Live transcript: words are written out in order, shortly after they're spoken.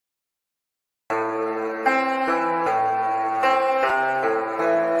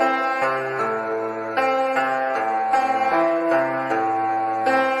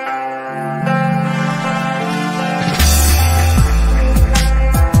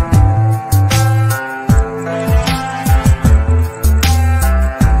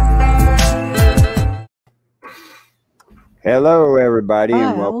everybody,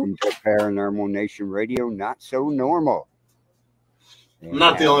 and welcome to Paranormal Nation Radio. Not so normal. I'm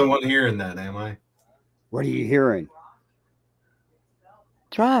not the only one hearing that, am I? What are you hearing?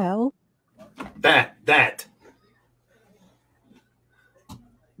 Trial. That.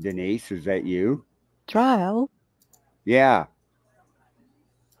 Denise, is that you? Trial. Yeah.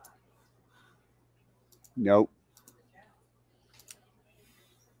 Nope.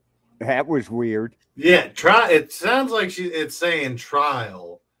 That was weird. Yeah, it sounds like it's saying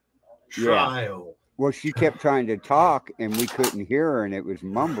trial. Trial. Yeah. Well, she kept trying to talk and we couldn't hear her, and it was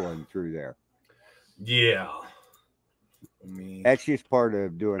mumbling through there. Yeah. That's just part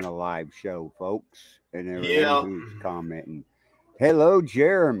of doing a live show, folks. And everyone who's commenting. Hello,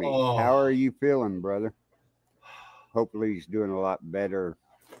 Jeremy. Oh. How are you feeling, brother? Hopefully he's doing a lot better.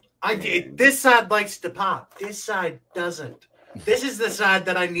 This side likes to pop. This side doesn't. This is the side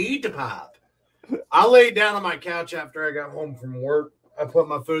that I need to pop. I laid down on my couch after I got home from work. I put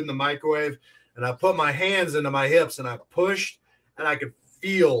my food in the microwave, and I put my hands into my hips, and I pushed, and I could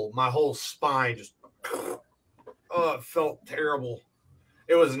feel my whole spine just. Oh, it felt terrible.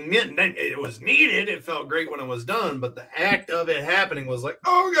 It was needed. It felt great when it was done, but the act of it happening was like,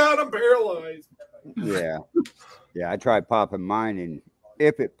 oh God, I'm paralyzed. Yeah. I tried popping mine, and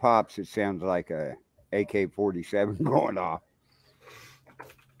if it pops, it sounds like a AK-47 going off.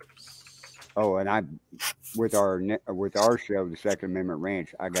 Oh, and with our show, the Second Amendment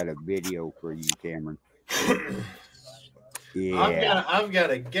Ranch, I got a video for you, Cameron. Yeah, I've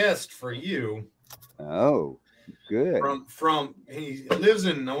got a guest for you. Oh, good. From he lives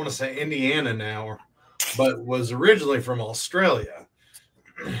in, I want to say, Indiana now, but was originally from Australia.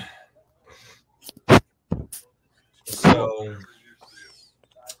 So,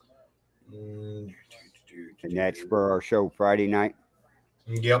 and that's for our show Friday night.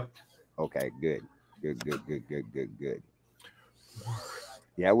 Yep. Okay, good.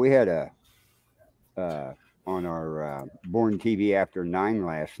 Yeah, we had on our Born TV After 9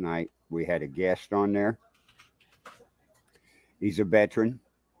 last night, we had a guest on there. He's a veteran.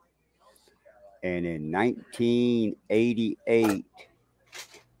 And in 1988,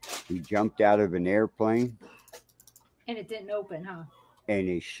 he jumped out of an airplane. And it didn't open, huh? And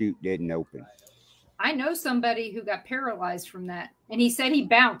his chute didn't open. I know somebody who got paralyzed from that. And he said he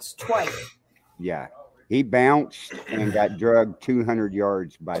bounced twice. Yeah. He bounced and got drugged 200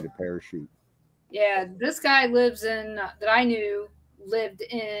 yards by the parachute. Yeah. This guy lives in, that I knew, lived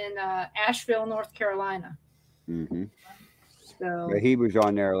in Asheville, North Carolina. Mm-hmm. So, but he was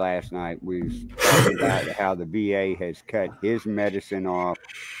on there last night. We was talking about how the VA has cut his medicine off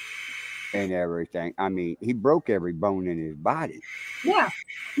and everything. I mean, he broke every bone in his body. Yeah.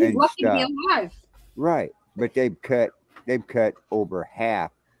 He's lucky to be alive. Right. But they've cut over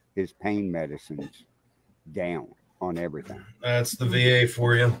half his pain medicines down on everything. That's the VA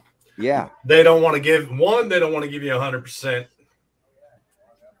for you. Yeah. They don't want to give you 100%.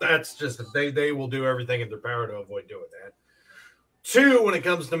 That's just, they will do everything in their power to avoid doing that. 2, when it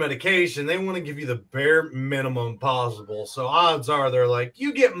comes to medication, they want to give you the bare minimum possible. So odds are they're like,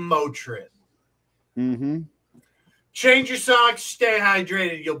 you get Motrin. Mm-hmm. Change your socks, stay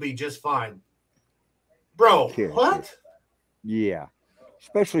hydrated, you'll be just fine. Bro, what? Yeah.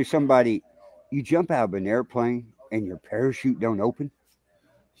 Especially somebody, you jump out of an airplane and your parachute don't open.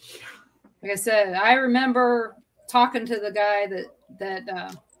 Like I said, I remember talking to the guy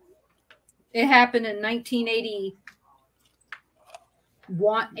that it happened in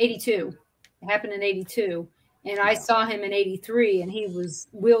 1982. It happened in 82. And I saw him in 83, and he was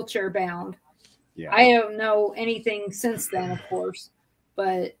wheelchair bound. Yeah. I don't know anything since then, of course.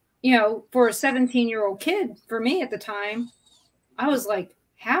 But, for a 17-year-old kid, for me at the time, I was like,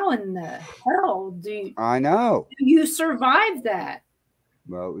 how in the hell do you survive that?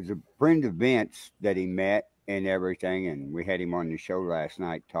 Well, it was a friend of Vince that he met and everything, and we had him on the show last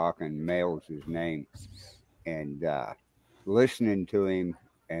night talking. Mail's his name. And listening to him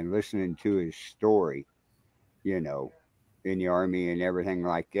and listening to his story, in the Army and everything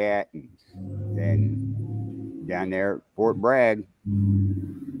like that. And then down there at Fort Bragg,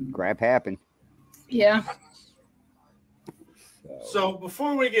 crap happened. Yeah. So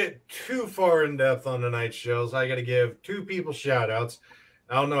before we get too far in depth on tonight's shows, I got to give 2 people shout outs.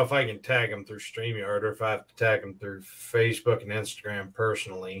 I don't know if I can tag them through StreamYard or if I have to tag them through Facebook and Instagram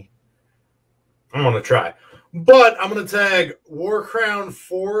personally. I'm going to try. But I'm going to tag War Crown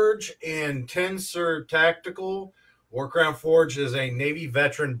Forge and Tensor Tactical. War Crown Forge is a Navy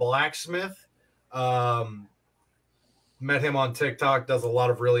veteran blacksmith. Met him on TikTok, does a lot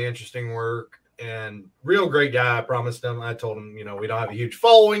of really interesting work, and real great guy. I promised him. I told him, we don't have a huge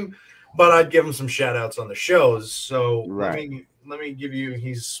following, but I'd give him some shout outs on the shows. So Right. let me give you,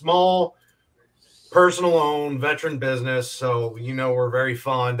 he's small, personal owned, veteran business. So, we're very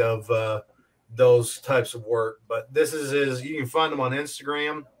fond of those types of work. But this is his, you can find him on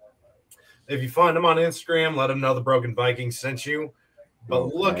Instagram. If you find him on Instagram, let him know the Broken Viking sent you.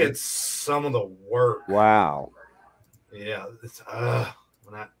 But look at some of the work. Wow. Yeah. It's,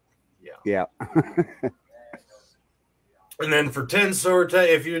 yeah. And then for 10 sword,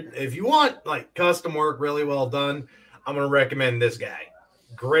 if you want like custom work really well done, I'm going to recommend this guy.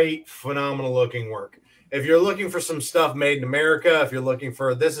 Great, phenomenal looking work. If you're looking for some stuff made in America, if you're looking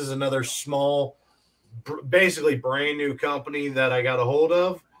for, this is another small, basically brand new company that I got a hold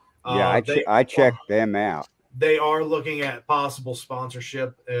of. Yeah, I checked them out. They are looking at possible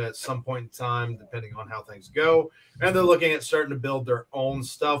sponsorship at some point in time, depending on how things go. And they're looking at starting to build their own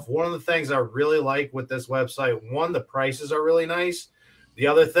stuff. One of the things I really like with this website, one, the prices are really nice. The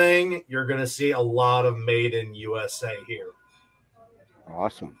other thing, you're going to see a lot of made in USA here.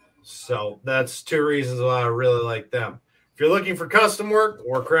 Awesome. So that's two reasons why I really like them. If you're looking for custom work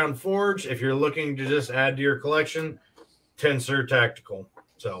or Crown Forge, if you're looking to just add to your collection, Tensor Tactical.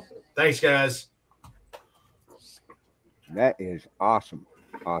 So thanks, guys. That is awesome.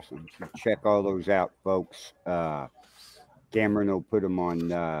 Awesome. So check all those out, folks. Cameron will put them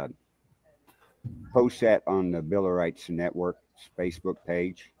on, post that on the Billerites Network's Facebook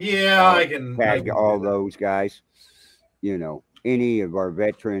page. Yeah, I can tag all those guys. Any of our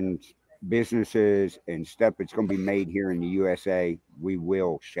veterans businesses and stuff that's going to be made here in the USA, we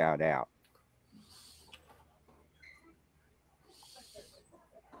will shout out.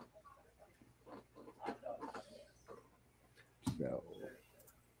 So,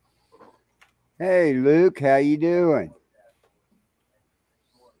 hey Luke, how you doing?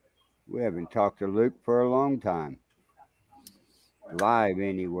 We haven't talked to Luke for a long time, live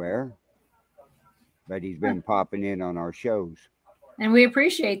anywhere, but he's been popping in on our shows, and we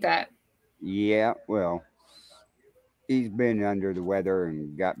appreciate that. Yeah, well, he's been under the weather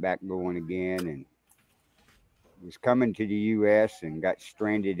and got back going again, and was coming to the U.S. and got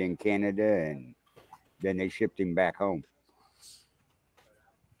stranded in Canada, and then they shipped him back home.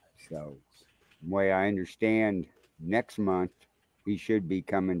 So, the way I understand, next month he should be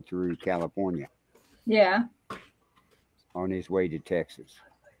coming through California. Yeah. On his way to Texas.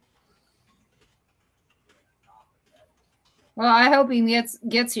 Well, I hope he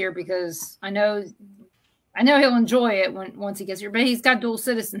gets here because I know he'll enjoy it once he gets here. But he's got dual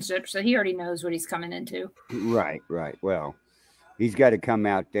citizenship, so he already knows what he's coming into. Right. Well, he's got to come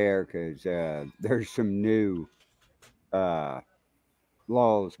out there because there's some new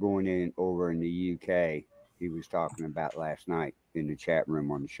laws going in over in the UK. He was talking about last night in the chat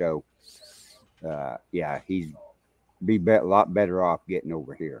room on the show. Yeah, he's be a lot better off getting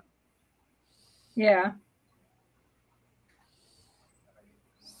over here. Yeah.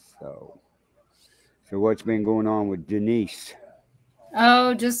 So what's been going on with Denise?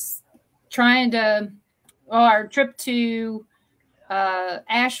 Oh, just trying to. Well, our trip to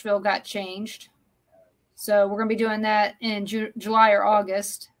Asheville got changed, so we're going to be doing that in July or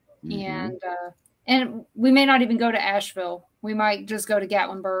August, and we may not even go to Asheville. We might just go to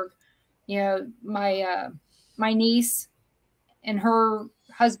Gatlinburg. My niece and her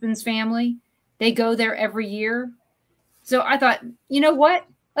husband's family, they go there every year. So I thought, you know what?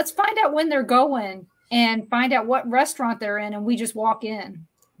 Let's find out when they're going and find out what restaurant they're in, and we just walk in.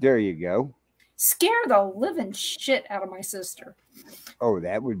 There you go. Scare the living shit out of my sister. Oh,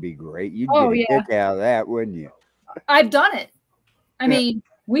 that would be great. You'd get a kick out of that, wouldn't you? I've done it. I mean,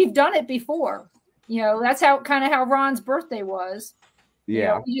 we've done it before. That's how Ron's birthday was.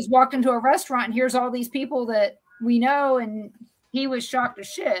 Yeah. We just walked into a restaurant and here's all these people that we know, and he was shocked as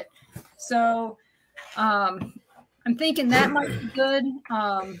shit. So I'm thinking that might be good.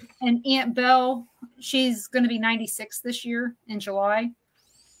 And Aunt Belle, she's going to be 96 this year in July.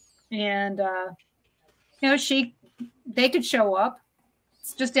 And, they could show up.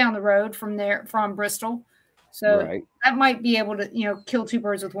 It's just down the road from Bristol. So that might be able to, kill two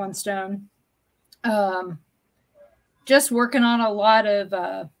birds with one stone. Just working on a lot of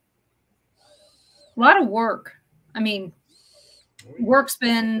work. I mean, work's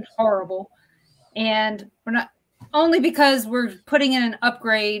been horrible, and we're not only because we're putting in an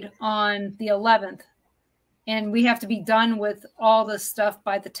upgrade on the 11th, and we have to be done with all this stuff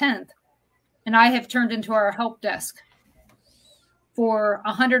by the 10th. And I have turned into our help desk for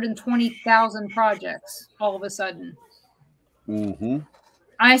 120,000 projects all of a sudden. Mm-hmm.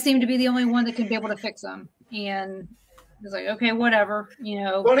 I seem to be the only one that can be able to fix them. And it's like, okay, whatever,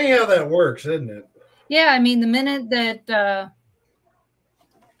 Funny how that works, isn't it? Yeah, I mean, the minute that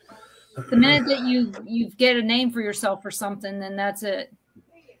The minute that you get a name for yourself or something, then that's it.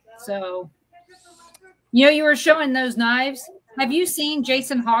 So, you were showing those knives. Have you seen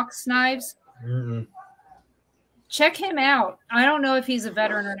Jason Hawk's knives? Mm-mm. Check him out. I don't know if he's a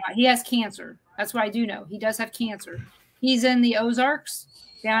veteran or not. He has cancer. That's what I do know. He does have cancer. He's in the Ozarks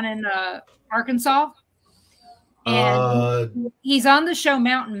down in Arkansas. And he's on the show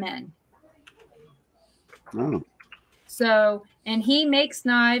Mountain Men. Oh. So, and he makes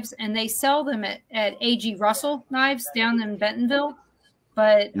knives, and they sell them at A.G. Russell Knives down in Bentonville.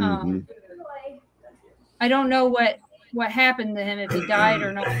 But I don't know what happened to him, if he died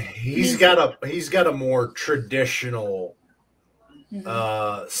or not. He's got a more traditional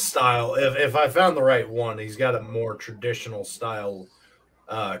style. If I found the right one, he's got a more traditional style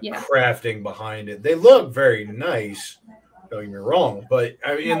crafting behind it. They look very nice. Don't get me wrong, but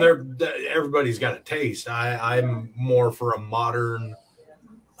I mean, everybody's got a taste. I'm more for a modern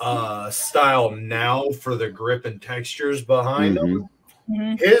style now for the grip and textures behind them.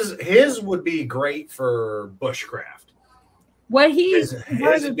 Mm-hmm. His would be great for bushcraft. His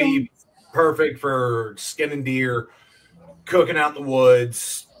would be perfect for skinning deer, cooking out in the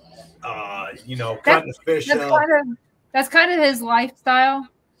woods, cutting the fish up. That's kind of his lifestyle.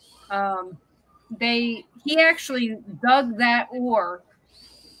 He actually dug that ore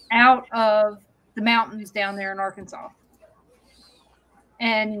out of the mountains down there in Arkansas.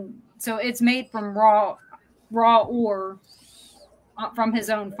 And so it's made from raw ore from his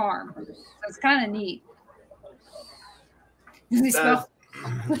own farm. So it's kind of neat. Does he spell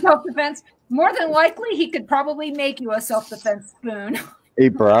self-defense? More than likely, he could probably make you a self-defense spoon. He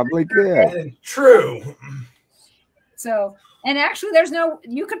probably could. True. So, and actually,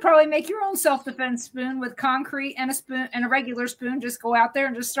 you could probably make your own self-defense spoon with concrete and a spoon and a regular spoon. Just go out there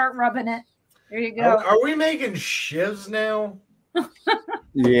and just start rubbing it. There you go. Are we making shivs now?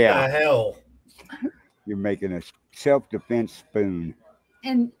 Yeah. What the hell? You're making a self-defense spoon.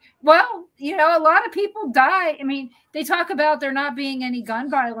 And, well, a lot of people die. I mean, they talk about there not being any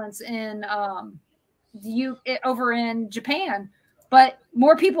gun violence in over in Japan, but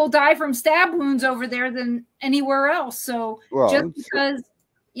more people die from stab wounds over there than anywhere else. So just because,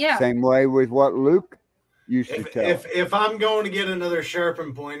 same way with what Luke used to tell. If I'm going to get another sharp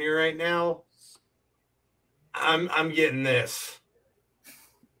and pointy right now, I'm getting this.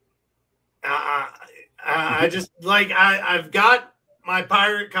 I just I've got my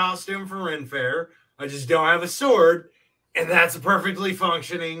pirate costume for Ren Fair. I just don't have a sword, and that's a perfectly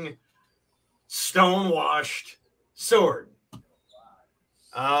functioning stone-washed sword.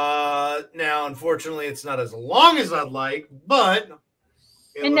 Now, unfortunately, it's not as long as I'd like, but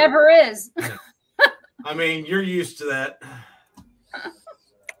it never is. I mean, you're used to that.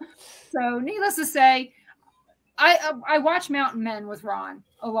 So, needless to say, I watch Mountain Men with Ron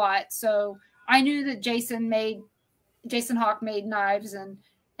a lot, so I knew that Jason Hawk made knives,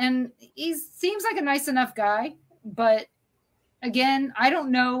 and he seems like a nice enough guy, but again, I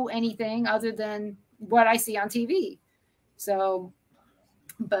don't know anything other than what I see on TV. So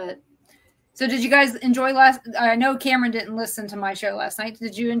did you guys enjoy I know Cameron didn't listen to my show last night.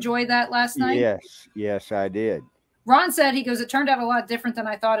 Did you enjoy that last night? Yes, I did. Ron said, it turned out a lot different than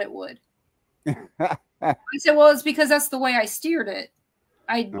I thought it would. I said, well, it's because that's the way I steered it.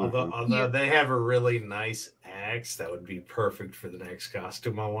 Although they have a really nice axe that would be perfect for the next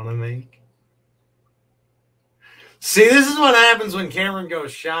costume I want to make. See, this is what happens when Cameron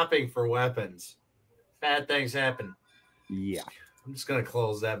goes shopping for weapons. Bad things happen. Yeah. I'm just going to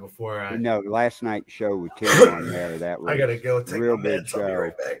close that before I... last night's show with Tim on there, that was I got to go take real my big meds. show. I'll be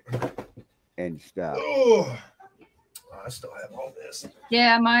right back. And stuff. Oh, I still have all this.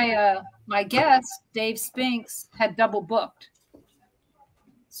 Yeah, my guest, Dave Spinks, had double booked.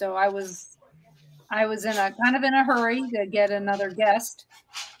 So I was in a hurry to get another guest,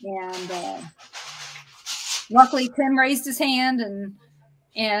 and luckily Tim raised his hand, and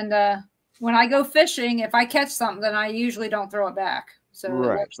when I go fishing, if I catch something, then I usually don't throw it back. So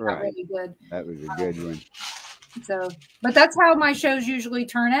that's not really good. That was a good one. So, but that's how my shows usually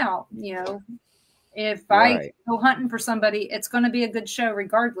turn out. If I go hunting for somebody, it's going to be a good show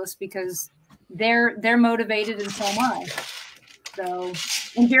regardless, because they're motivated, and so am I. So,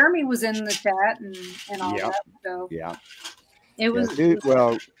 and Jeremy was in the chat and all that. So it was.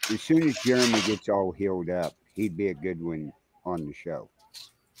 Well, as soon as Jeremy gets all healed up, he'd be a good one on the show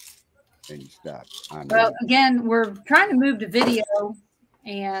and stuff. Well, again, we're trying to move to video,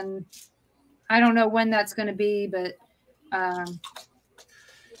 and I don't know when that's going to be, but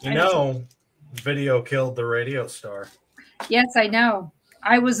video killed the radio star. Yes, I know.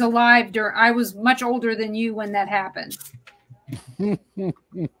 I was alive I was much older than you when that happened.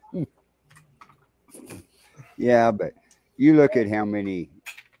 Yeah, but you look at how many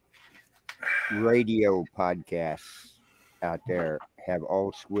radio podcasts out there have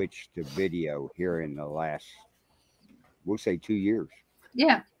all switched to video here in the last, we'll say, 2 years.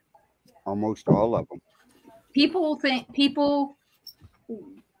 Yeah. Almost all of them. People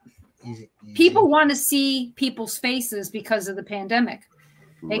Easy. want to see people's faces because of the pandemic.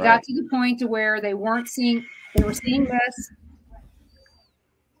 They Right. got to the point to where they were seeing this.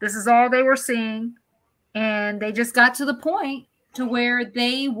 This is all they were seeing. And they just got to the point to where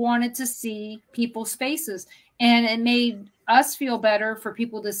they wanted to see people's faces. And it made us feel better for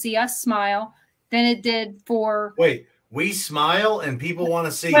people to see us smile than it did for... Wait, we smile and people want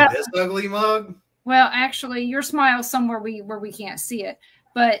to see this ugly mug? Well, actually, your smile's somewhere where we can't see it.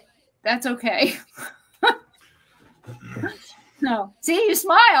 But that's okay. No. See, you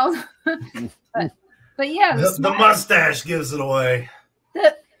smiled. but yeah. The mustache gives it away.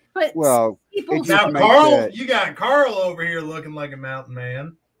 But well, now, Carl, you got Carl over here looking like a mountain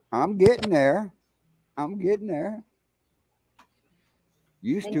man. I'm getting there.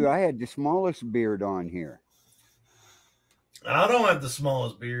 Used to, I had the smallest beard on here. I don't have the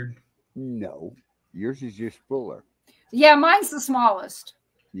smallest beard. No, yours is just fuller. Yeah, mine's the smallest.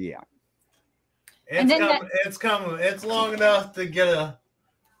 Yeah. It's coming. It's long enough to get a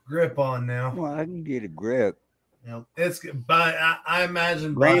grip on now. Well, I can get a grip. It's by I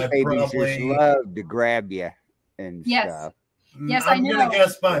imagine grandbabies just love to grab you and stuff. Yes, I'm I know. gonna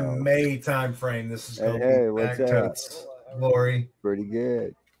guess by May time frame this is going to be back to its glory. Pretty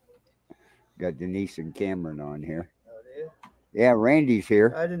good. Got Denise and Cameron on here. Yeah, Randy's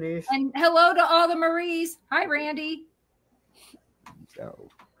here. Hi, Denise. And hello to all the Maries. Hi, Randy. So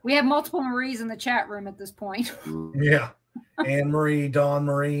we have multiple Maries in the chat room at this point. Yeah, Anne Marie, Dawn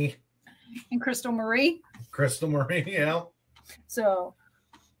Marie, and Crystal Marie. Crystal Marie, yeah. So,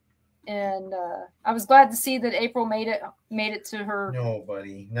 and I was glad to see that April made it to her. No,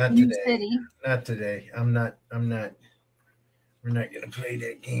 buddy, not new today. City. Not today. I'm not. We're not gonna play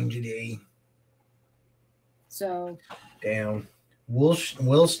that game today. So. Damn. This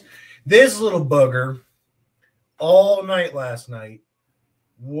little bugger all night last night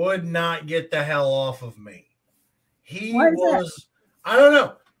would not get the hell off of me. He was. I don't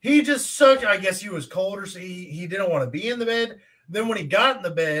know. He just sucked. I guess he was colder, so he didn't want to be in the bed. Then when he got in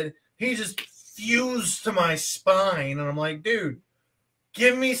the bed, he just fused to my spine. And I'm like, dude,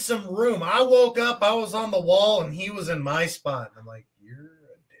 give me some room. I woke up, I was on the wall, and he was in my spot. And I'm like, you're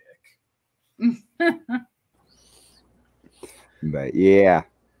a dick. But yeah.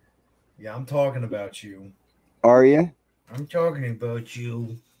 Yeah, I'm talking about you. Are you? I'm talking about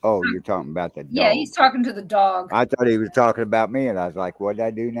you. Oh, you're talking about the dog. Yeah, he's talking to the dog. I thought he was talking about me, and I was like, what did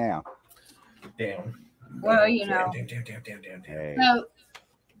I do now? Damn. Well, you know. Damn. Hey.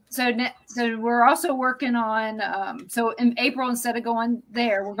 So we're also working on, so in April, instead of going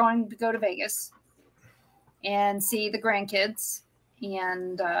there, we're going to go to Vegas and see the grandkids.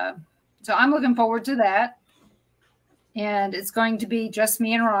 And so I'm looking forward to that. And it's going to be just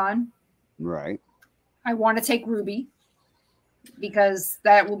me and Ron. Right. I want to take Ruby because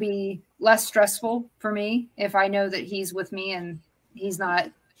that will be less stressful for me if I know that he's with me and he's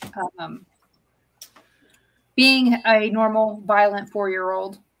not being a normal, violent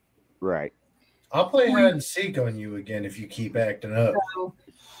 4-year-old. Right. I'll play hide and seek on you again if you keep acting up. So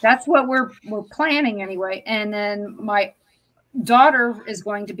that's what we're planning anyway. And then my daughter is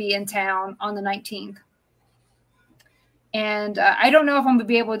going to be in town on the 19th. And I don't know if I'm going to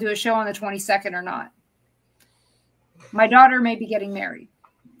be able to do a show on the 22nd or not. My daughter may be getting married.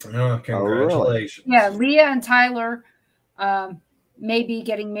 Oh, congratulations. Yeah, Leah and Tyler may be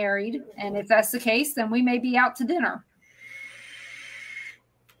getting married. And if that's the case, then we may be out to dinner.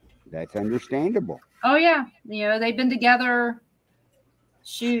 That's understandable. Oh, yeah. You know, they've been together,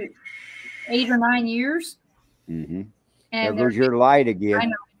 8 or 9 years. Mm-hmm. And there goes your light again. I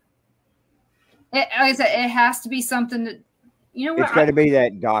know. Like I said, it has to be something that, you know what? It's got to be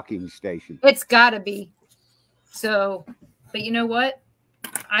that docking station. It's got to be. So, but you know what?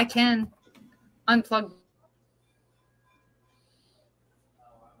 I can unplug.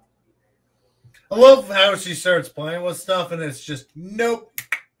 I love how she starts playing with stuff and it's just, nope.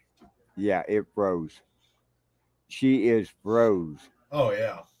 Yeah, it froze. She is froze. Oh,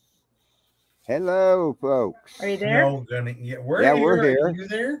 yeah. Hello, folks. Are you there? No, we're here. Are you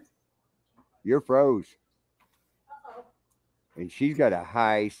there? You're froze. And she's got a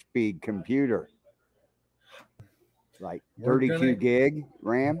high-speed computer. Like 32 gig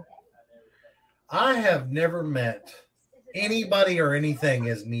RAM. I have never met anybody or anything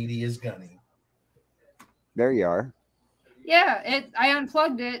as needy as Gunny. There you are. Yeah, I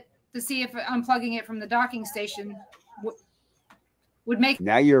unplugged it to see if unplugging it from the docking station would make.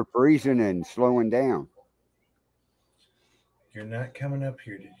 Now you're freezing and slowing down. You're not coming up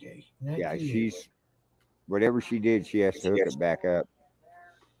here today. Not Yeah, you. she's whatever she did, she has to hook it back up.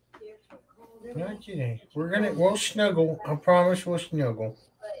 Not today. We'll snuggle. I promise we'll snuggle.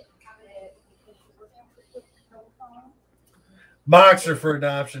 Boxer for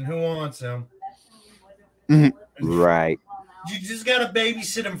adoption. Who wants him? Right. You just gotta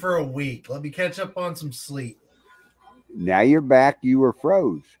babysit him for a week. Let me catch up on some sleep. Now you're back. You were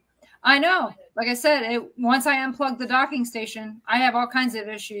froze. I know. Like I said, once I unplug the docking station, I have all kinds of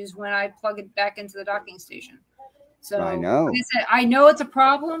issues when I plug it back into the docking station. So I know. Like I said, I know it's a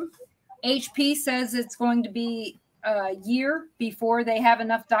problem. HP says it's going to be a year before they have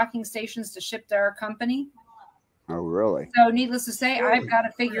enough docking stations to ship to our company. Oh, really? So needless to say, I've got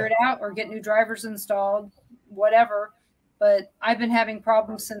to figure it out or get new drivers installed, whatever. But I've been having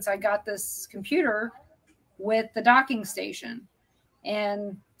problems since I got this computer with the docking station.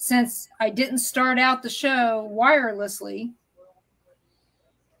 And since I didn't start out the show wirelessly,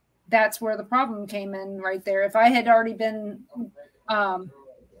 that's where the problem came in right there. If I had already been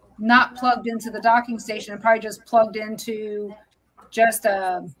not plugged into the docking station and probably just plugged into just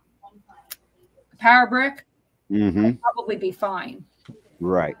a power brick, I'd probably be fine.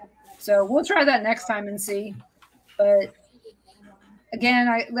 Right. So we'll try that next time and see. But again,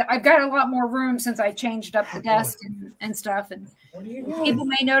 I've got a lot more room since I changed up the desk and stuff. And people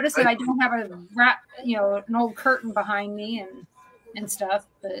may notice that I don't have an old curtain behind me and stuff.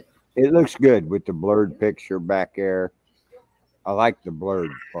 But it looks good with the blurred picture back there. I like the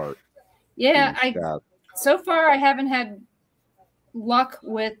blurred part. Yeah, so far I haven't had luck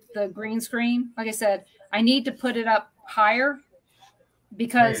with the green screen. Like I said, I need to put it up higher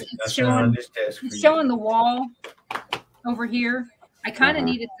because it's showing the wall over here. I kind of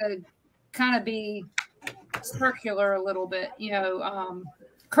need it to kind of be circular a little bit,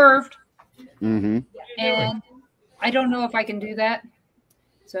 curved. And I don't know if I can do that.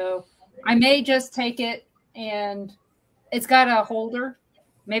 So I may just take it, and it's got a holder.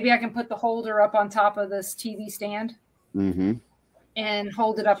 Maybe I can put the holder up on top of this TV stand and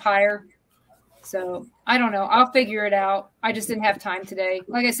hold it up higher. So I don't know. I'll figure it out. I just didn't have time today.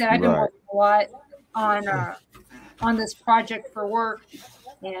 Like I said, I've been working a lot on this project for work,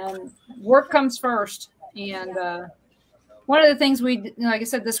 and work comes first. And one of the things like I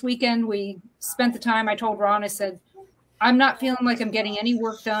said, this weekend we spent the time. I told Ron, I said, I'm not feeling like I'm getting any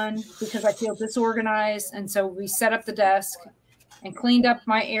work done because I feel disorganized. And so we set up the desk and cleaned up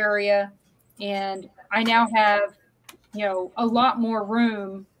my area, and I now have, a lot more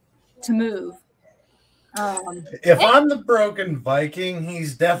room to move. If I'm the broken Viking,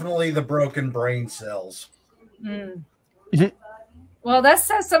 he's definitely the broken brain cells. Well, that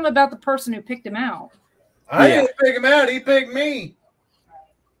says something about the person who picked him out. I didn't pick him out. He picked me.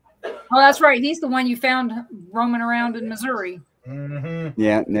 Oh, that's right. He's the one you found roaming around in Missouri.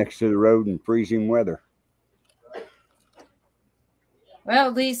 Yeah, next to the road in freezing weather. Well,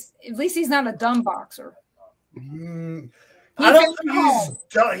 at least he's not a dumb boxer. I don't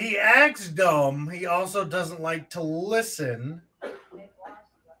think he acts dumb. He also doesn't like to listen.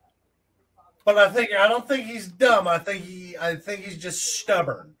 But I don't think he's dumb. I think he's just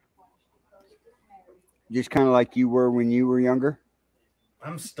stubborn. Just kind of like you were when you were younger.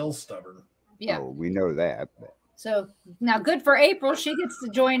 I'm still stubborn. Yeah. Oh, we know that. But. So now, good for April. She gets to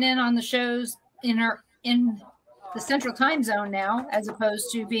join in on the shows in the Central Time Zone now, as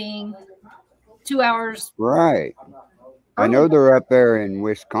opposed to being 2 hours. Right. I know they're up there in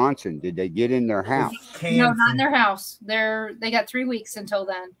Wisconsin. Did they get in their house? No, not in their house. They got 3 weeks until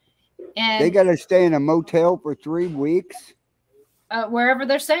then. And they got to stay in a motel for 3 weeks? Wherever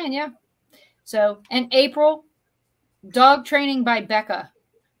they're staying, yeah. So, and April, dog training by Becca.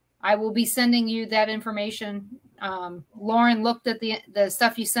 I will be sending you that information. Lauren looked at the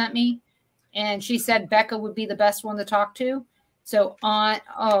stuff you sent me, and she said Becca would be the best one to talk to. So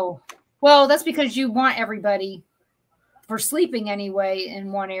well, that's because you want everybody for sleeping anyway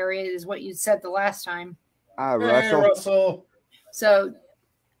in one area is what you said the last time. Russell. So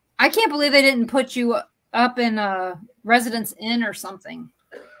I can't believe they didn't put you up in a Residence Inn or something.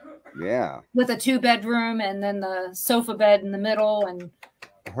 Yeah. With a 2-bedroom and then the sofa bed in the middle, and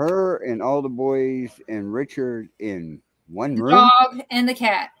her and all the boys and Richard in one room. Dog and the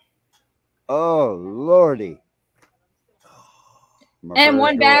cat. Oh, Lordy. And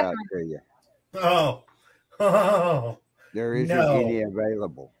one bathroom. Oh. There isn't any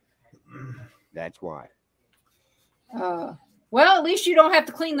available. That's why. Well, at least you don't have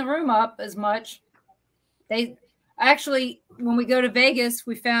to clean the room up as much. Actually, when we go to Vegas,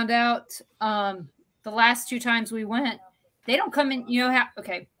 we found out the last 2 times we went, they don't come in. You know how?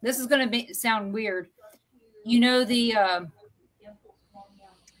 Okay, this is going to sound weird. You know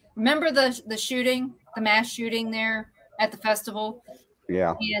remember the shooting, the mass shooting there at the festival?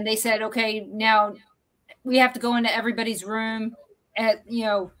 Yeah. And they said, okay, now we have to go into everybody's room at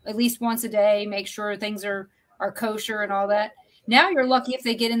least once a day, make sure things are kosher and all that. Now you're lucky if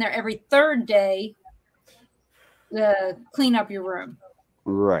they get in there every 3rd day to clean up your room.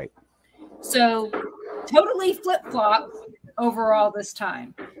 Right. So totally flip-flop overall this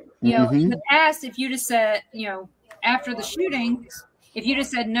time. In the past, if you just said, after the shooting, if you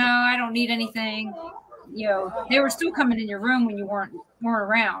just said, no, I don't need anything, they were still coming in your room when you weren't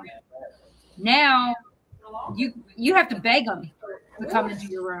around. Now you have to beg them to come into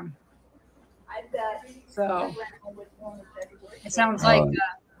your room. So it sounds like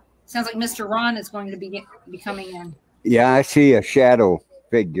Mr. Ron is going to be coming in. Yeah, I see a shadow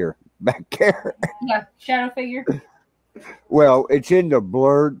figure back there. Yeah, shadow figure. Well, it's in the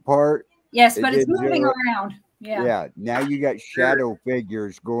blurred part. Yes, but it's moving around. Yeah. Yeah. Now you got shadow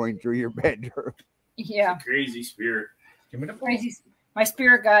figures going through your bedroom. Yeah. Crazy spirit. Give me the ball. My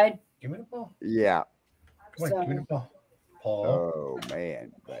spirit guide. Give me the ball. Yeah. Come on, give me the ball. Paul. Oh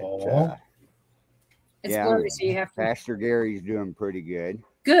man. Paul. It's blurry, so you have to. Pastor Gary's doing pretty good.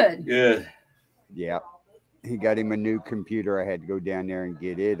 Good. Yeah. He got him a new computer. I had to go down there and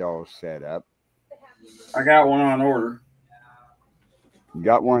get it all set up. I got one on order. You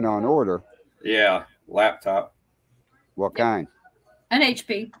got one on order? Yeah, laptop. What kind? An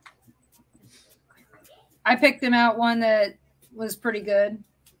HP. I picked him out one that was pretty good.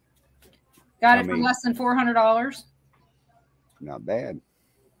 Got it for less than $400. Not bad.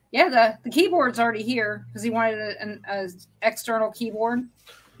 Yeah, the keyboard's already here because he wanted an external keyboard.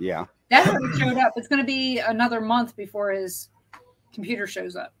 Yeah. That already showed up. It's going to be another month before his computer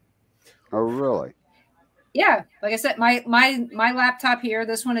shows up. Oh, really? Yeah. Like I said, my laptop here,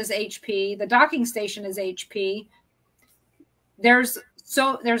 this one is HP. The docking station is HP. There's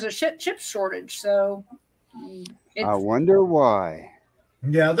a chip shortage, so I wonder why.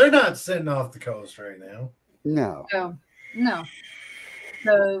 Yeah, they're not sitting off the coast right now. No. No.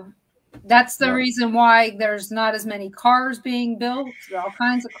 So that's the reason why there's not as many cars being built. All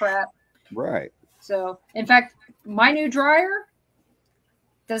kinds of crap. Right. So, in fact, my new dryer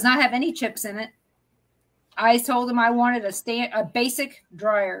does not have any chips in it. I told him I wanted a basic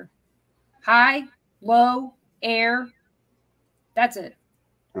dryer. High, low, air. That's it.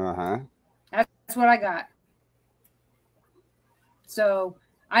 Uh-huh. That's what I got. So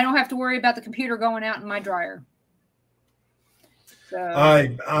I don't have to worry about the computer going out in my dryer.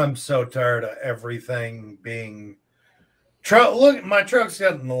 So I'm so tired of everything being look, my truck's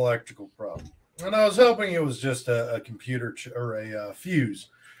got an electrical problem. And I was hoping it was just a computer or a fuse.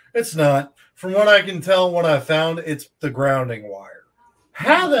 It's not. From what I can tell, what I found, it's the grounding wire.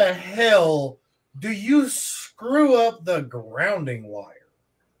 How the hell do you screw up the grounding wire?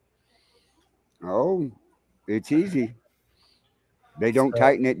 Oh, it's easy. They don't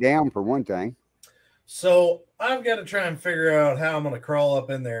tighten it down for one thing. So I've got to try and figure out how I'm going to crawl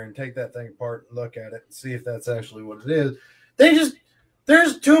up in there and take that thing apart and look at it and see if that's actually what it is.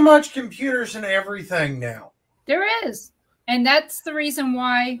 There's too much computers and everything now. There is. And that's the reason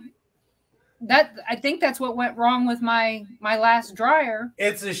why I think that's what went wrong with my last dryer.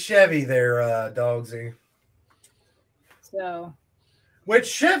 It's a Chevy there, Dogsy. So, which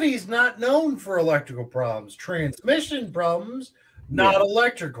Chevy's not known for electrical problems. Transmission problems, not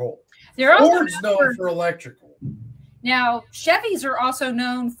electrical. They're also Ford's known for electrical. Now, Chevys are also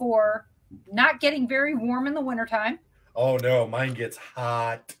known for not getting very warm in the wintertime. Oh, no. Mine gets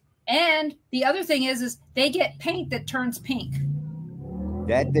hot. And the other thing is they get paint that turns pink.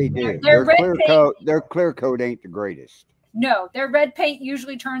 That they do. Their clear coat ain't the greatest. No, their red paint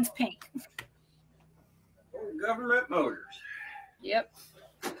usually turns pink. Government Motors. Yep.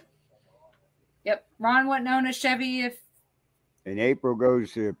 Ron wouldn't own a Chevy if. And April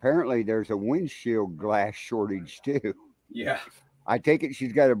goes, apparently there's a windshield glass shortage too. Yeah. I take it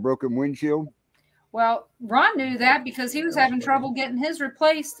she's got a broken windshield. Well, Ron knew that because he was having trouble getting his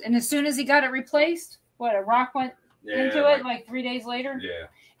replaced. And as soon as he got it replaced, a rock went into it like 3 days later? Yeah.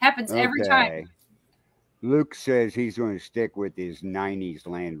 Happens every time. Luke says he's going to stick with his 90s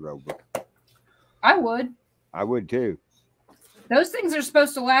Land Rover. I would. I would too. Those things are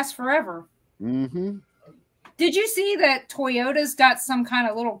supposed to last forever. Mm-hmm. Did you see that Toyota's got some kind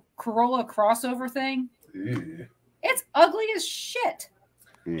of little Corolla crossover thing? Ew. It's ugly as shit.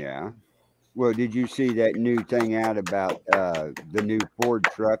 Yeah. Well, did you see that new thing out about the new Ford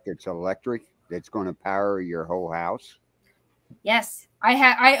truck that's electric? that's going to power your whole house? Yes,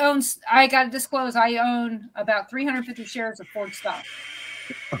 I got to disclose, I own about 350 shares of Ford stock.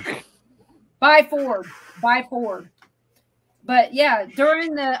 Okay. By Ford. But yeah,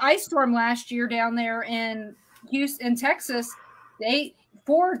 during the ice storm last year down there in Houston, Texas,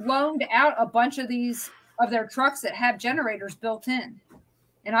 Ford loaned out a bunch of their trucks that have generators built in.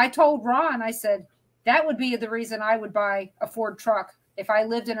 And I told Ron, I said, that would be the reason I would buy a Ford truck. If I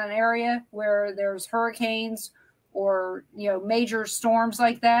lived in an area where there's hurricanes or, major storms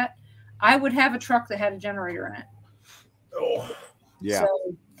like that, I would have a truck that had a generator in it. Oh, yeah.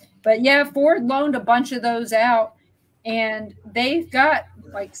 So, but yeah, Ford loaned a bunch of those out, and they've got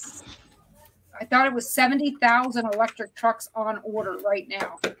I thought it was 70,000 electric trucks on order right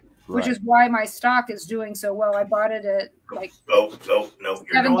now, which is why my stock is doing so well. I bought it at no,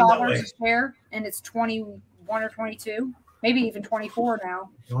 $7 a share, and it's 21 or 22, maybe even 24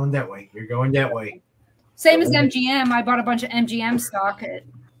 now. Going that way. You're going that way. Same as MGM. I bought a bunch of MGM stock at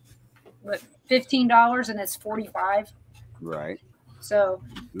 $15, and it's 45. Right. So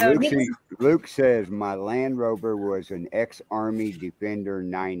Luke says my Land Rover was an ex-Army Defender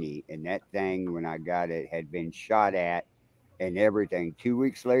 90, and that thing, when I got it, had been shot at and everything. 2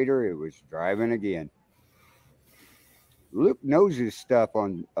 weeks later, it was driving again. Luke knows his stuff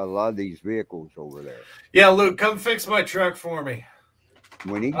on a lot of these vehicles over there. Yeah, Luke, come fix my truck for me.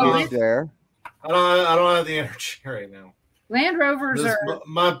 When he gets there. I don't have the energy right now. Land Rovers are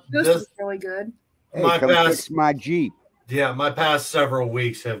really good. Hey, fix my Jeep. Yeah, my past several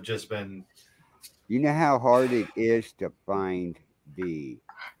weeks have just been. You know how hard it is to find the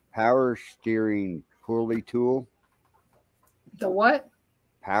power steering pulley tool? The what?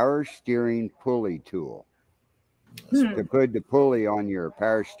 Power steering pulley tool. To put the pulley on your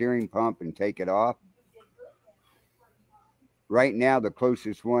power steering pump and take it off. Right now, the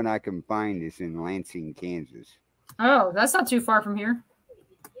closest one I can find is in Lansing, Kansas. Oh, that's not too far from here.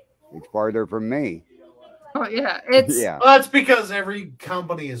 It's farther from me. Oh, yeah. Well, that's because every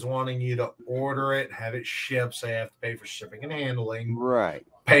company is wanting you to order it, have it shipped, so they have to pay for shipping and handling. Right.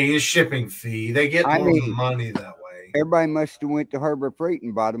 Pay a shipping fee. They get more money that way. Everybody must have went to Harbor Freight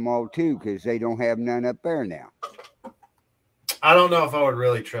and bought them all, too, because they don't have none up there now. I don't know if I would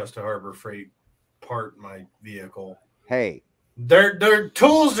really trust a Harbor Freight part in my vehicle. Hey. Their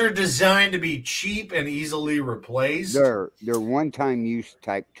tools are designed to be cheap and easily replaced. They're one-time use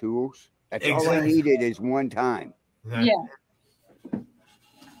type tools. That's all I needed is one time. Yeah.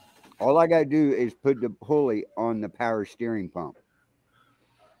 All I got to do is put the pulley on the power steering pump.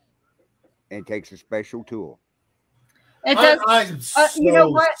 It takes a special tool. It does. You know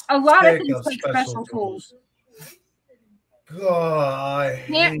what? A lot of things take special tools. God,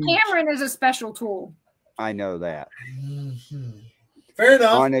 Cameron is a special tool. I know that. Mm-hmm. Fair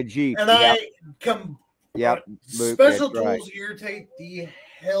enough. On a Jeep. And Luke, special tools irritate the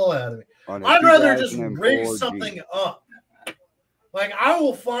hell out of me. I'd rather just rig something up. Like, I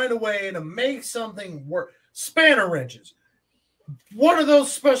will find a way to make something work. Spanner wrenches. One of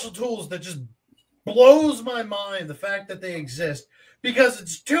those special tools that just blows my mind, the fact that they exist, because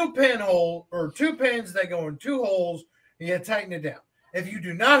it's two pins that go in two holes, and you tighten it down. If you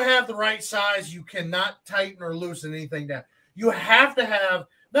do not have the right size, you cannot tighten or loosen anything down. You have to have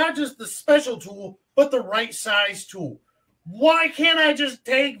not just the special tool, but the right size tool. Why can't I just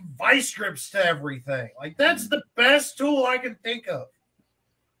take vice grips to everything? Like, that's the best tool I can think of.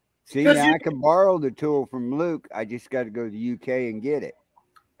 See, now I can borrow the tool from Luke. I just got to go to the UK and get it.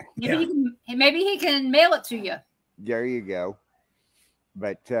 Maybe he can mail it to you. There you go.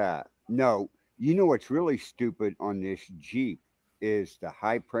 But no, you know what's really stupid on this Jeep is the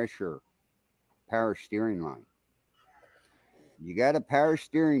high pressure power steering line. You got a power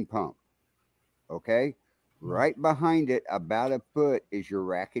steering pump, okay? Right behind it, about a foot, is your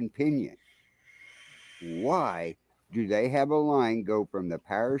rack and pinion. Why do they have a line go from the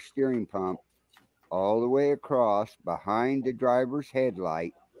power steering pump all the way across behind the driver's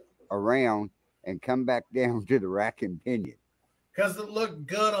headlight, around, and come back down to the rack and pinion? Because it looked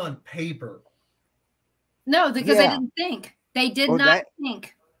good on paper. No, because they didn't think. They did not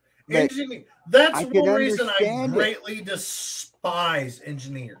think. That's one reason I greatly despise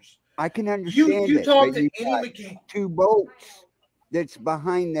engineers. I can understand you it. Talk to any mechanic. Two bolts that's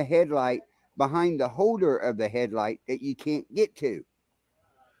behind the headlight, behind the holder of the headlight that you can't get to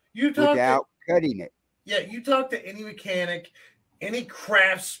without cutting it. Yeah, you talk to any mechanic, any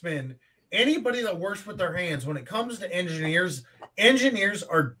craftsman, anybody that works with their hands. When it comes to engineers, engineers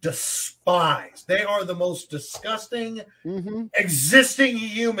are despised. They are the most disgusting existing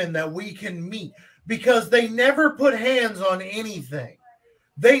human that we can meet because they never put hands on anything.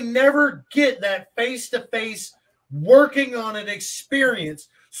 They never get that face-to-face working on an experience.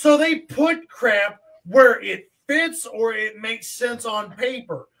 So they put crap where it fits or it makes sense on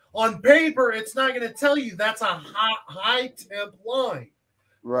paper. On paper, it's not going to tell you that's a high temp line.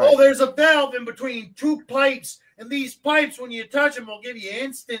 Right. Oh, there's a valve in between two pipes, and these pipes, when you touch them, will give you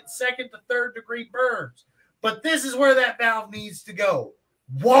instant second to third degree burns. But this is where that valve needs to go.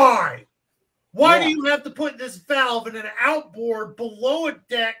 Why? Why do you have to put this valve in an outboard below a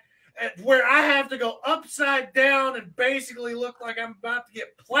deck where I have to go upside down and basically look like I'm about to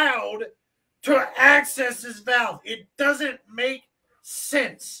get plowed to access this valve? It doesn't make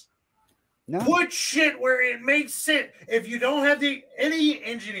sense. No. Put shit where it makes sense. If you don't have any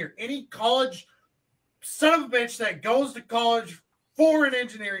engineer, any college son of a bitch that goes to college for an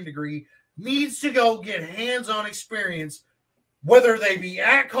engineering degree needs to go get hands-on experience, whether they be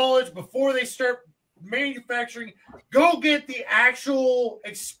at college before they start manufacturing. Go get the actual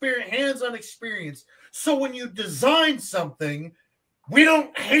experience, hands-on experience. So when you design something, we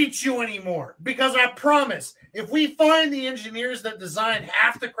don't hate you anymore. Because I promise, if we find the engineers that design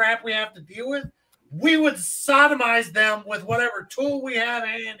half the crap we have to deal with, we would sodomize them with whatever tool we have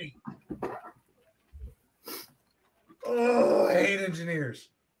handy. Oh, I hate engineers.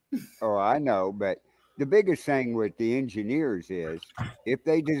 Oh, I know, but the biggest thing with the engineers is if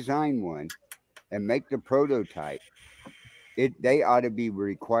they design one and make the prototype, they ought to be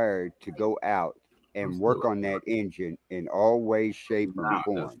required to go out and work on that engine in all ways, shape, and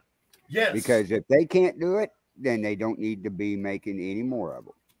form. Yes. Because if they can't do it, then they don't need to be making any more of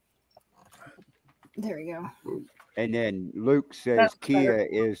them. There you go. And then Luke says Kia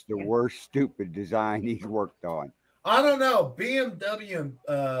is the worst stupid design he's worked on. I don't know. BMW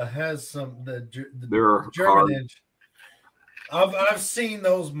has some the They're German hard. engine. I've seen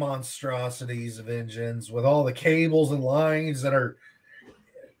those monstrosities of engines with all the cables and lines that are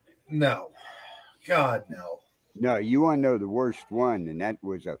no. God, no. No, you want to know the worst one, and that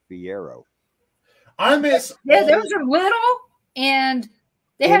was a Fiero. I miss. Yeah, those are little, and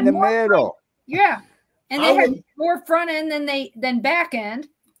they had in the middle. Yeah, and they had more front end than back end.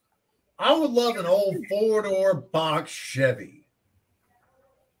 I would love an old 4-door box Chevy.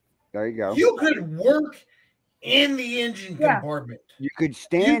 There you go. You could work in the engine compartment. You could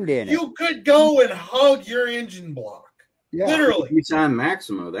stand in it. You could go and hug your engine block. Yeah. Literally. Nissan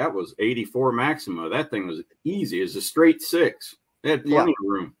Maximo, that was 84 Maximo. That thing was easy. It was a straight 6. It had plenty of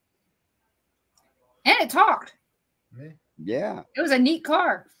room. And it talked. Yeah. It was a neat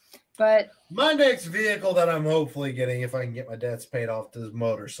car. But my next vehicle that I'm hopefully getting, if I can get my debts paid off, is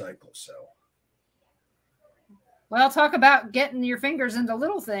motorcycle. So, well, talk about getting your fingers into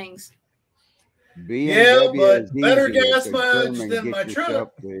little things. Yeah, but better gas mileage than my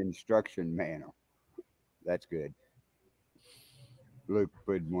truck. The instruction manual. That's good. Luke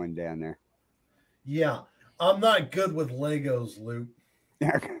put one down there. Yeah, I'm not good with Legos, Luke.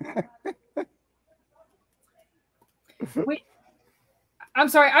 Wait. I'm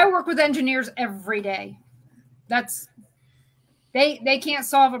sorry. I work with engineers every day. They can't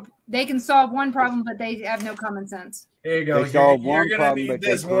solve they can solve one problem, but they have no common sense. There you go. You're going to need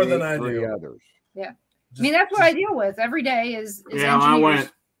this more than I do. Others. Yeah. I mean, that's what I deal with every day is yeah,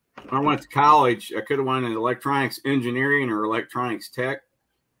 engineers. When I went to college, I could have went in electronics engineering or electronics tech.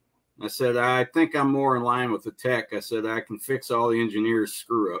 I said, I think I'm more in line with the tech. I said, I can fix all the engineers'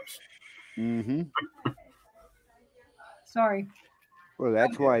 screw-ups. Mm-hmm. Sorry. Well,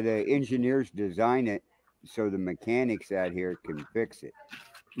 that's why the engineers design it so the mechanics out here can fix it.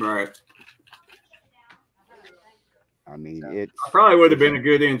 Right. I mean, I probably would have been a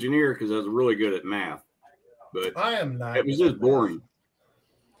good engineer because I was really good at math. But I am not. It was just boring.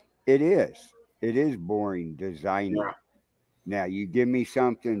 It is. It is boring designing. Yeah. Now, you give me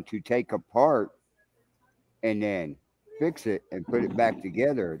something to take apart and then fix it and put it back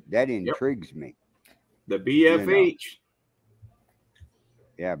together. That intrigues me. The BFH.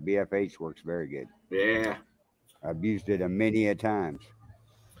 Yeah, BFH works very good. Yeah. I've used it many a times.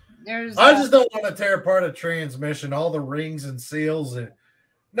 I just don't want to tear apart a transmission, all the rings and seals. And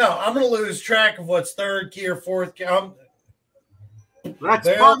no, I'm going to lose track of what's third gear, fourth gear. That's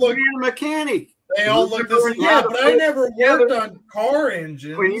part of being a mechanic. They all look the same. Yeah, but I never worked on car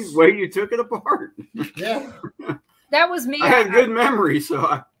engines. When you took it apart. Yeah. That was me. I had good memory,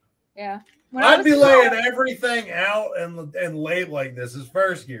 so yeah. I'd be laying everything out and laid like this. Is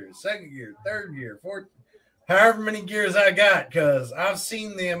first gear, second gear, third gear, fourth, however many gears I got, because I've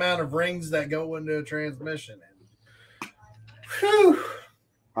seen the amount of rings that go into a transmission. Whew.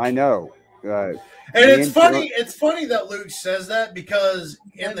 I know. And it's funny. It's funny that Luke says that because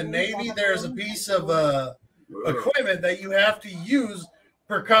in the Navy there's a piece of equipment that you have to use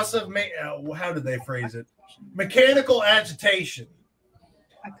percussive, how did they phrase it? Mechanical agitation.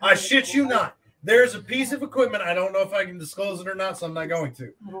 I shit you not. There's a piece of equipment. I don't know if I can disclose it or not, so I'm not going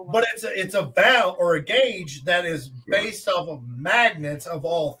to. But it's a valve or a gauge that is based off of magnets of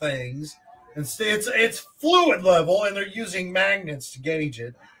all things. And it's fluid level, and they're using magnets to gauge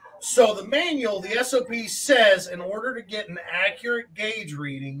it. So the manual, the SOP says, in order to get an accurate gauge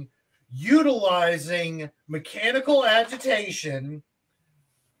reading, utilizing mechanical agitation,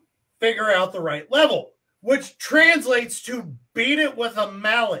 figure out the right level, which translates to beat it with a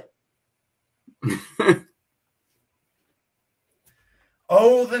mallet.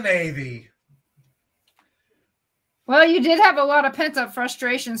 Oh, the Navy. Well, you did have a lot of pent-up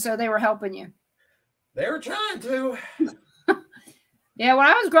frustration, so they were helping you. They were trying to. Yeah, when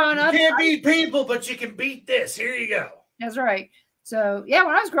I was growing up... You can't beat people, but you can beat this. Here you go. That's right. So, yeah,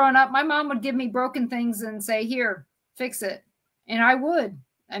 when I was growing up, my mom would give me broken things and say, here, fix it. And I would.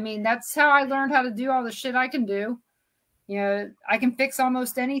 I mean, that's how I learned how to do all the shit I can do. You know, I can fix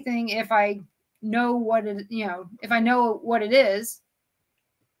almost anything if I know what it, you know, if I know what it is.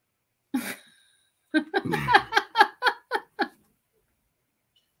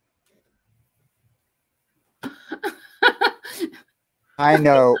 I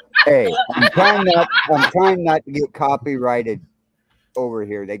know. Hey, I'm trying not to get copyrighted over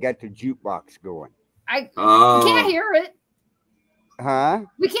here. They got the jukebox going. I can't hear it. Huh?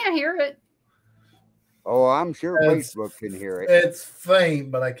 We can't hear it. Oh, I'm sure Facebook can hear it. It's faint,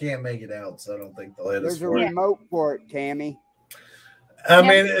 but I can't make it out, so I don't think they'll let us. There's a remote for it, Tammy. I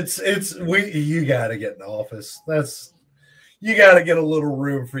mean, you got to get in the office. You got to get a little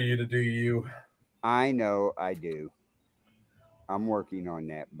room for you to do you. I know, I do. I'm working on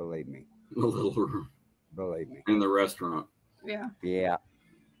that. Believe me. A little room. Believe me. In the restaurant. Yeah. Yeah.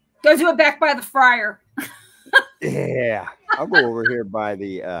 Go do it back by the fryer. Yeah. I'll go over here by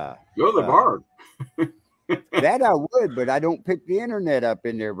the go to the bar. That I would, but I don't pick the internet up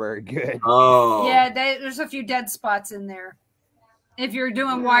in there very good. Oh. Yeah, there's a few dead spots in there. If you're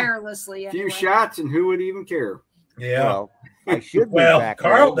doing wirelessly. A few anyway. shots and who would even care? Yeah. Well, I should be Well, back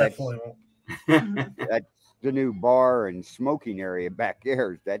Carl there. definitely won't. That's the new bar and smoking area back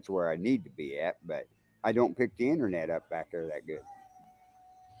there. That's where I need to be at, but I don't pick the internet up back there that good.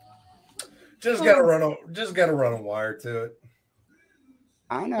 Just gotta run a wire to it.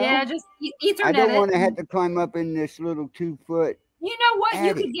 I know. Yeah, just Ethernet. I don't want to have to climb up in this little 2-foot. You know what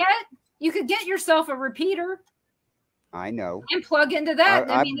you could get yourself a repeater. I know. And plug into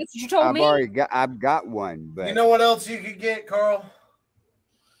that. I mean, that's what you told me. I've got one, but you know what else you could get, Carl?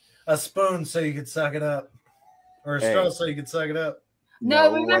 A spoon so you could suck it up, or a straw so you could suck it up.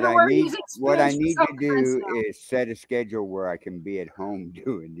 No, remember we're using spoons. What I need to do is set a schedule where I can be at home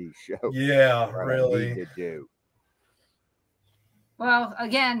doing these shows. Yeah, really. I need to do. Well,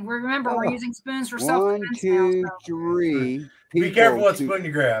 again, remember we're using spoons for self-defense. 1, 2, 3. Be careful what spoon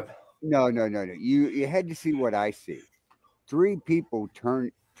you grab. No. You had to see what I see. 3 people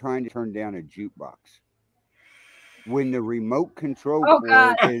trying to turn down a jukebox. When the remote control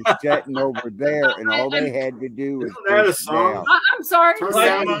board is sitting over there, and all they had to do was push down. I'm sorry.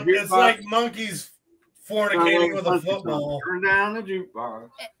 It's like monkeys fornicating with a football. Turn down the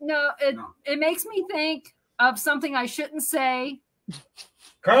jukebox. No, it makes me think of something I shouldn't say.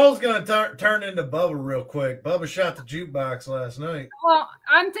 Carl's gonna turn into Bubba real quick. Bubba shot the jukebox last night. Well,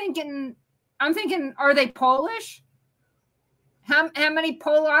 I'm thinking, are they Polish? How many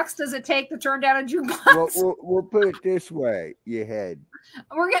Polacks does it take to turn down a jukebox? Well, we'll put it this way: you had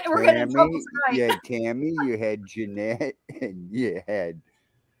we're getting in trouble tonight. You had Tammy, you had Jeanette, and you had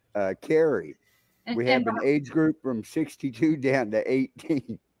Carrie. We have an age group from 62 down to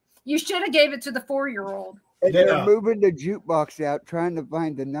 18. You should have gave it to the 4-year-old. And they're moving the jukebox out, trying to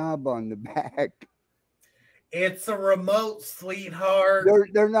find the knob on the back. It's a remote, sweetheart.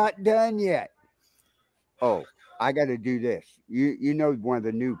 They're not done yet. Oh, I got to do this. You know one of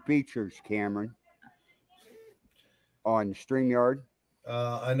the new features, Cameron, on StreamYard?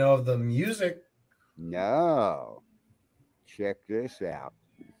 I know of the music. No. Check this out.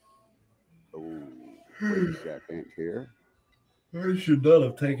 Oh, wait a second here. I should not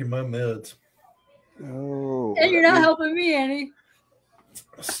have taken my meds. Oh. And you're not helping me any.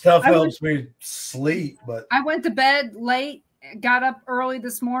 Stuff helps me sleep, but I went to bed late, got up early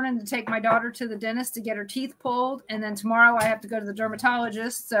this morning to take my daughter to the dentist to get her teeth pulled, and then tomorrow I have to go to the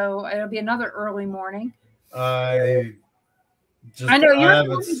dermatologist, so it'll be another early morning. I know your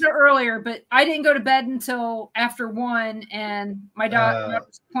mornings are earlier, but I didn't go to bed until after 1, and my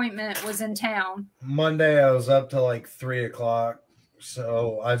doctor's appointment was in town. Monday I was up till like 3 o'clock.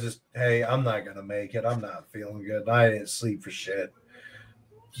 So I'm not going to make it. I'm not feeling good. I didn't sleep for shit.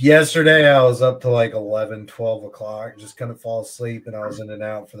 Yesterday, I was up to like 11, 12 o'clock, just couldn't fall asleep, and I was in and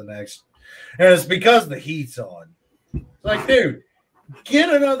out for the next. And it's because the heat's on. It's like, dude, get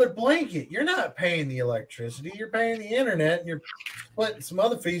another blanket. You're not paying the electricity. You're paying the internet, and you're splitting some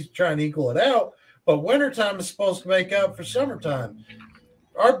other fees to try and equal it out. But wintertime is supposed to make up for summertime.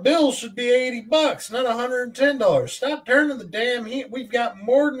 Our bill should be $80, not $110. Stop turning the damn heat. We've got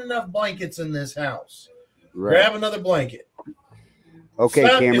more than enough blankets in this house. Right. Grab another blanket. Okay,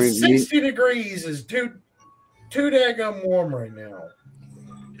 Stop. Cameron. It's 60 degrees is too daggum warm right now.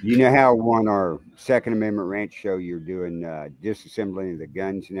 You know how on our Second Amendment Ranch show you're doing disassembling the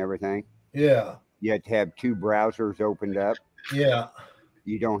guns and everything? Yeah. You have to have 2 browsers opened up. Yeah.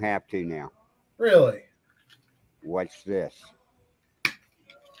 You don't have to now. Really? Watch this.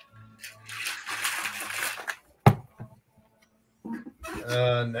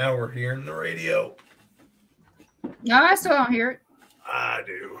 Now we're hearing the radio. No, I still don't hear it. I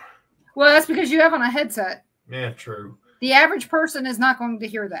do. Well, that's because you have on a headset. Yeah, true. The average person is not going to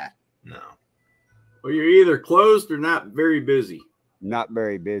hear that. No. Well, you're either closed or not very busy. Not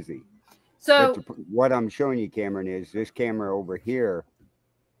very busy. So what I'm showing you, Cameron, is this camera over here,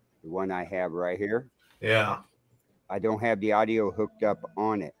 the one I have right here. Yeah. I don't have the audio hooked up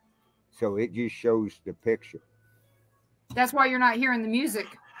on it, so it just shows the picture. That's why you're not hearing the music.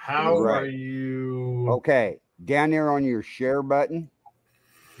 How are you? Okay, down there on your share button.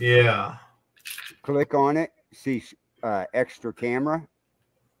 Yeah. Click on it. See extra camera.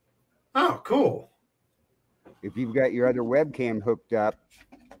 Oh, cool. If you've got your other webcam hooked up,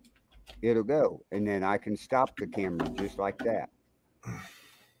 it'll go, and then I can stop the camera just like that.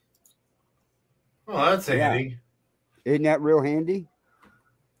 Oh, that's handy. Isn't that real handy?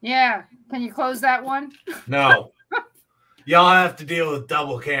 Yeah. Can you close that one? No. Y'all have to deal with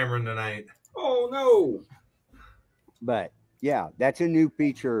double camera tonight. Oh, no. But, yeah, that's a new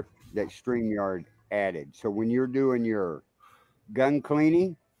feature that StreamYard added. So when you're doing your gun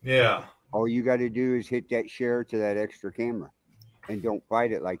cleaning, yeah, all you got to do is hit that share to that extra camera. And don't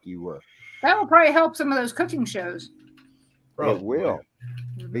fight it like you were. That will probably help some of those cooking shows. Probably. It will.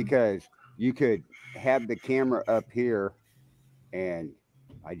 Because you could have the camera up here, and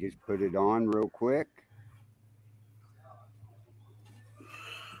I just put it on real quick.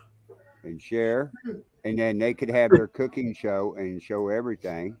 And share, and then they could have their cooking show and show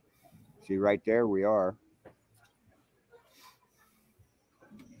everything. See, right there we are,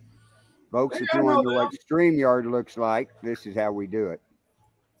 folks. If you want to know what StreamYard looks like, this is how we do it.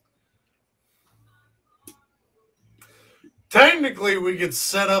 Technically, we could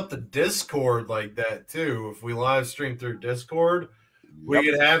set up the Discord like that too. If we live stream through Discord, we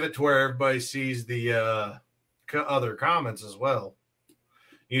could have it to where everybody sees the other comments as well.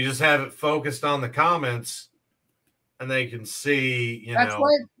 You just have it focused on the comments, and they can see, That's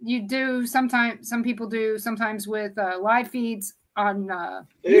what you do sometimes. Some people do sometimes with live feeds on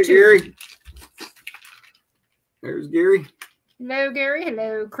Hey, YouTube. Gary. There's Gary. Hello, Gary.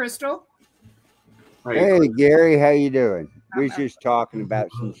 Hello, Crystal. Hey, Gary. How you doing? We was just talking about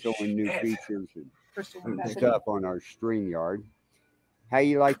some showing new features and stuff on our StreamYard. How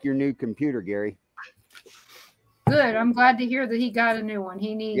you like your new computer, Gary? Good. I'm glad to hear that he got a new one.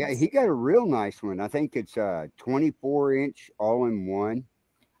 He needs. Yeah, he got a real nice one. I think it's a 24-inch all-in-one.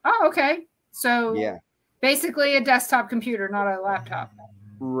 Oh, okay. So yeah, basically a desktop computer, not a laptop.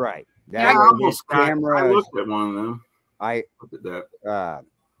 Right. I looked at one of them. I looked at that.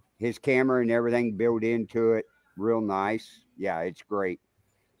 His camera and everything built into it, real nice. Yeah, it's great.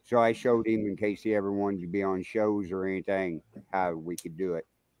 So I showed him in case he ever wanted to be on shows or anything, how we could do it.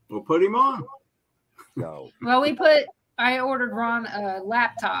 We'll put him on. So well, I ordered Ron a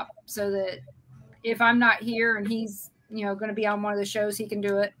laptop so that if I'm not here and he's, going to be on one of the shows, he can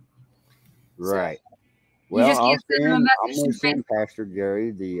do it. Right. So well, I'm going to send Pastor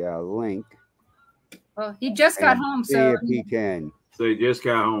Gary the link. Well, he just got home, see so if he can. So he just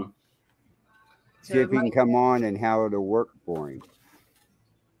got home. See if he can come on and how it'll work for him.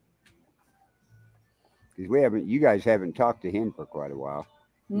 Because you guys haven't talked to him for quite a while.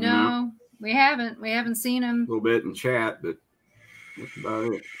 No. We haven't. We haven't seen him. A little bit in chat, but that's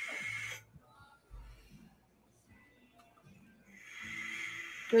about it.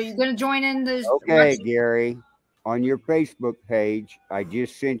 So you're going to join in this? Okay, Gary. On your Facebook page, I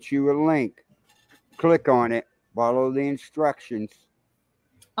just sent you a link. Click on it. Follow the instructions.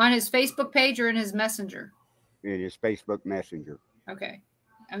 On his Facebook page or in his messenger? In his Facebook Messenger. Okay.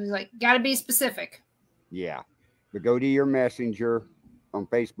 I was like, got to be specific. Yeah. But go to your messenger. On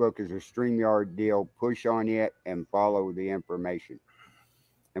Facebook is a StreamYard deal. Push on it and follow the information.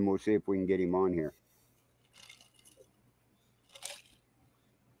 And we'll see if we can get him on here.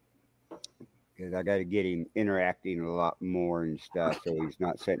 because I got to get him interacting a lot more and stuff, so he's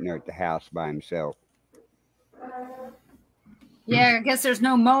not sitting there at the house by himself. Yeah, I guess there's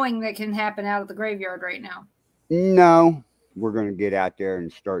no mowing that can happen out of the graveyard right now. No, we're going to get out there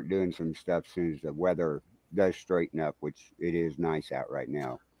and start doing some stuff as soon as the weather does straighten up, which it is nice out right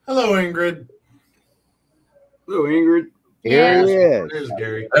now. Hello, Ingrid. Hello, Ingrid. Here he is. There's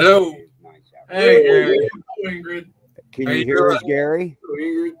Gary. Hello. Hey, Gary. Hello, Ingrid. Can How you you hear us, doing? Gary? Hello,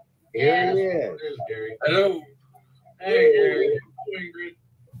 Ingrid. Here he is. There's Gary. Hello. Hey, Gary. Hello, Ingrid.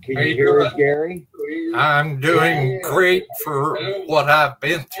 Can How you you hear us, doing? Gary? I'm doing great for what I've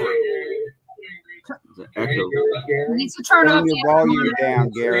been through. Is it echo? It needs to turn off Turn your the volume down,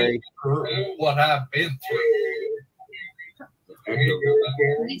 Gary. For what I've been through.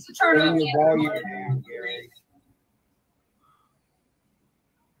 It needs to turn Turn off your the volume down, Gary.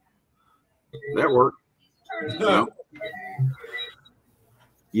 That worked. No.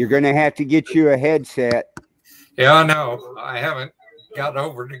 You're going to have to get you a headset. Yeah, I know. I haven't got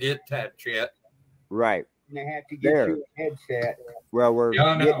over to get that yet. Right. You're going to have to get you a headset. Well, we're Yeah,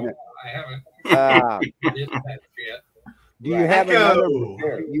 I getting know. it. I haven't get that yet. Do you have another?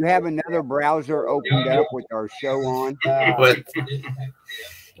 Echo. You have another browser opened up with our show on? But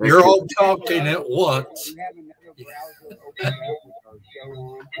you're all talking at once. You have another browser opened up with our show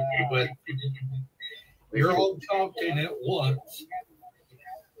on? But you're all talking at once.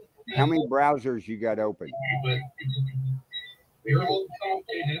 How many browsers you got open? But you're all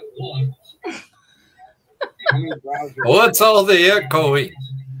talking at once. How many browsers? What's all the echoing?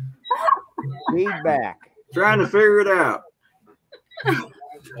 Feedback. Trying to figure it out.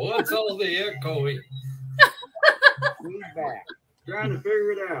 What's all the echoing? Feedback. Trying to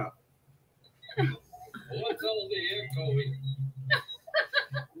figure it out. What's all the echoing?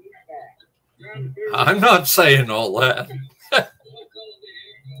 Trying to figure I'm not saying all that.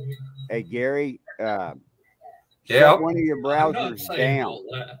 Hey, Gary, Yeah. shut one of your I'm not browsers saying down. all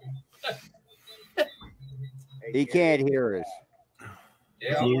that. He can't hear us.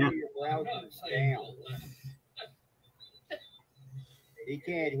 Yeah. Yeah. One of your browsers down. He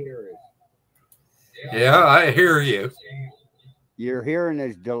can't hear us. Yeah, I hear you. Your hearing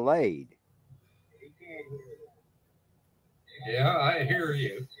is delayed. Yeah, I hear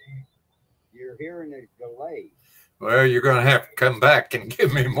you. Your hearing is delayed. Well, you're going to have to come back and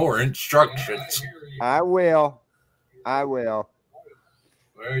give me more instructions. I will. I will.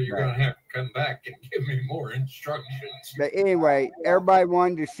 Well, you're going to have to come back and give me more instructions. But anyway, everybody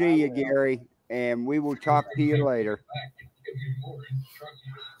wanted to see you, Gary, and we will talk to you later.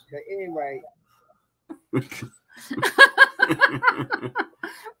 But anyway,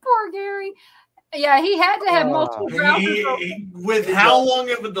 Poor Gary. Yeah, he had to have multiple browsers open. With how long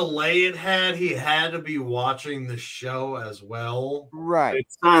of a delay it had, he had to be watching the show as well. right.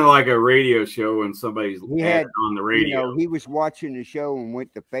 It's kind of like a radio show when somebody's He had, on the You radio. know, he was watching the show and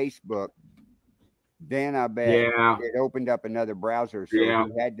went to Facebook. Then I bet Yeah. it opened up another browser, so Yeah.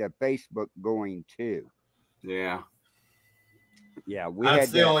 he had the Facebook going too. Yeah. Yeah, we That's had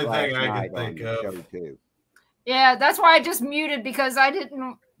the that only last thing I can night on think the of. show too. Yeah, that's why I just muted because I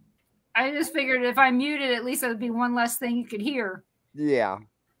just figured if I muted, at least it would be one less thing you could hear. Yeah,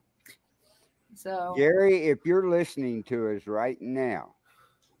 So Gary, if you're listening to us right now,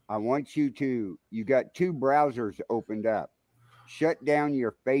 I want you got two browsers opened up. Shut down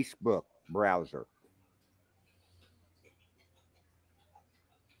your Facebook browser.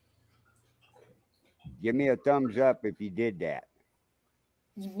 Give me a thumbs up if you did that.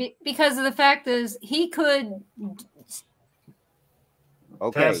 because of the fact is he could.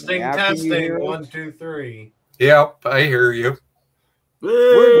 Okay. Testing, now can you hear testing. us? 1, 2, 3. Yep, I hear you.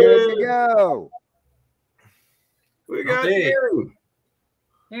 We're good to go. We got Okay. you.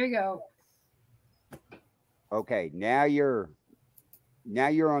 There you go. Okay, now you're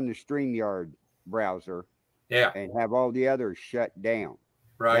on the StreamYard browser Yeah, and have all the others shut down.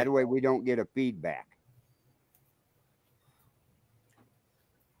 right. That way we don't get a feedback.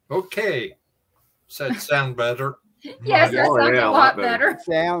 Okay. Does that sound better? Yes, that Oh, sounds yeah, a lot better.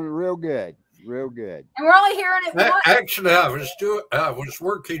 Sound real good. Real good. And we're only hearing it once. Actually, I was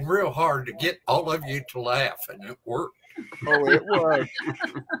working real hard to get all of you to laugh, and it worked. Oh, it was.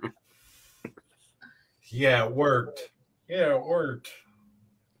 Yeah, it worked. Yeah, it worked.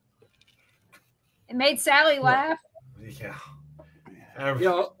 It made Sally laugh. Yeah. You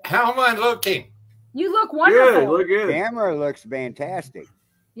know, how am I looking? You look Good. wonderful. Look good. Camera looks fantastic.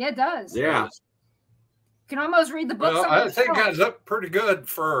 Yeah, it does. Yeah. You can almost read the book. Well, I think I look pretty good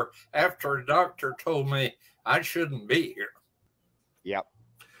for after a doctor told me I shouldn't be here. Yep.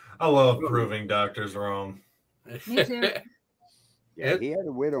 I love proving doctors wrong. Me too. Yeah, he had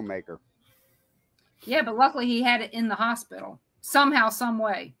a Widowmaker. Yeah, but luckily he had it in the hospital somehow, some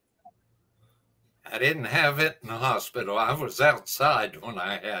way. I didn't have it in the hospital. I was outside when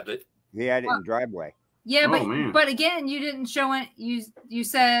I had it. He had it in the driveway. Yeah, Oh, but again, you didn't show it. You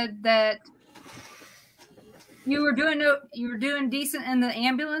said that you were doing decent in the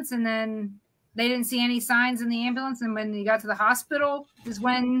ambulance, and then they didn't see any signs in the ambulance, and when you got to the hospital is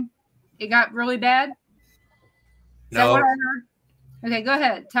when it got really bad. Is that what I heard? Okay, go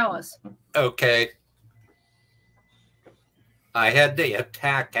ahead. Tell us. Okay. I had the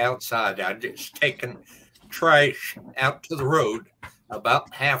attack outside. I just taken trash out to the road.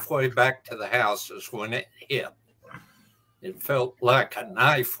 About halfway back to the house is when it hit. It felt like a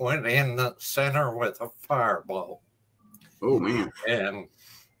knife went in the center with a fireball. Oh, man. And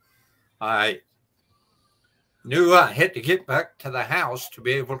I knew I had to get back to the house to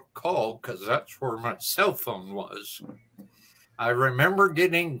be able to call because that's where my cell phone was. I remember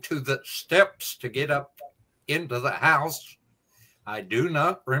getting to the steps to get up into the house. I do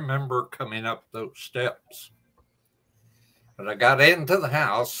not remember coming up those steps. But I got into the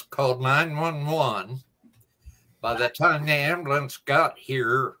house, called 911. By the time the ambulance got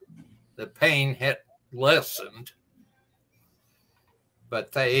here, the pain had lessened.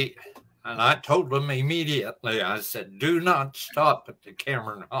 But and I told them immediately, I said, do not stop at the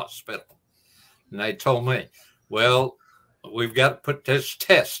Cameron Hospital. And they told me, well, we've got to put this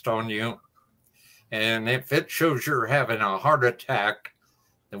test on you. And if it shows you're having a heart attack,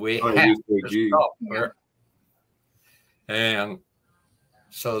 then we have to stop there. And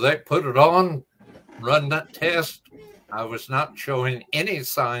so they put it on, run that test. I was not showing any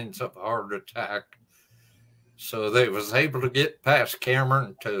signs of heart attack. So they was able to get past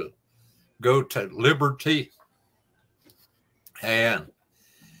Cameron to go to Liberty. And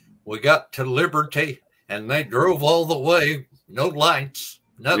we got to Liberty and they drove all the way, no lights,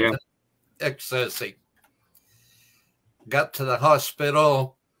 nothing excessive. Got to the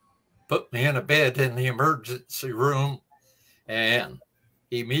hospital, put me in a bed in the emergency room, and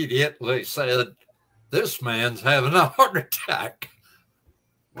immediately said, this man's having a heart attack.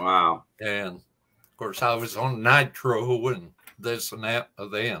 Wow. And of course I was on nitro and this and that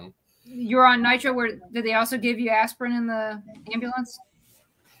then. You were on nitro. Did they also give you aspirin in the ambulance?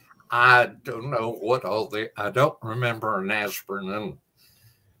 I don't know what I don't remember an aspirin.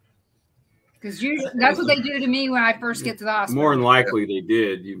 Because that's what they do to me when I first get to the hospital. More than likely they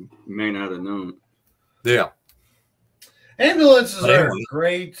did. You may not have known. Yeah. Ambulances are a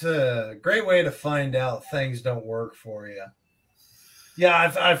great way to find out things don't work for you.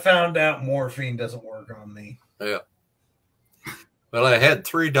 Yeah, I found out morphine doesn't work on me. Yeah. Well, I had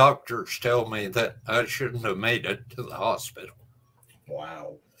 3 doctors tell me that I shouldn't have made it to the hospital.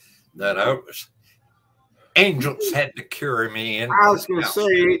 Wow. That angels had to carry me in. I was going to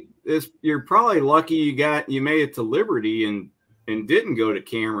say, you're probably lucky you made it to Liberty and didn't go to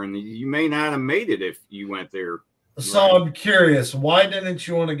Cameron. You may not have made it if you went there. So I'm curious, why didn't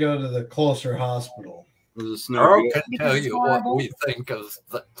you want to go to the closer hospital? Earl can tell you what we think of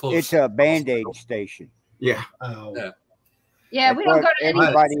the closer. It's a Band-Aid station. Yeah. Oh. Yeah, we don't go to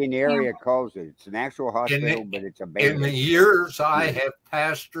anybody in the area calls it. It's an actual hospital, but it's a Band-Aid. In the years I have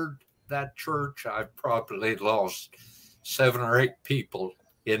pastored that church, I've probably lost 7 or 8 people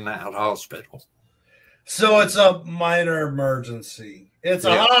in that hospital. So it's a minor emergency. It's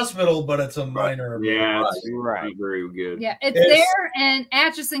a hospital, but it's a minor emergency. Yeah, right. Very good. Yeah, it's there in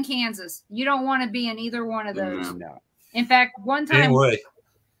Atchison, Kansas. You don't want to be in either one of those. No. In fact, one time. Anyway,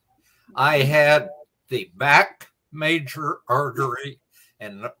 I had the back major artery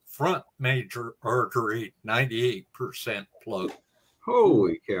and the front major artery 98% plugged.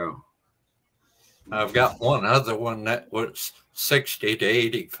 Holy cow. I've got one other one that was 60 to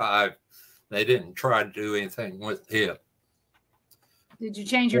 85. They didn't try to do anything with it. Did you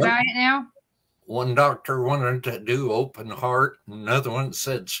change your diet now? One doctor wanted to do open heart, and another one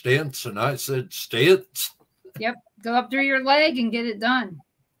said stents, and I said stents. Yep. Go up through your leg and get it done.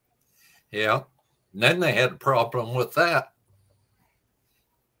 Yeah. And then they had a problem with that.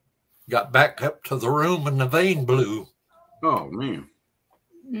 Got back up to the room and the vein blew. Oh, man.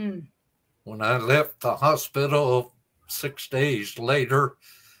 Mm. When I left the hospital 6 days later,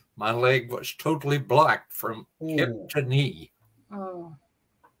 my leg was totally black from hip to knee. Oh.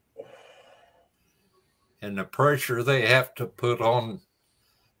 And the pressure they have to put on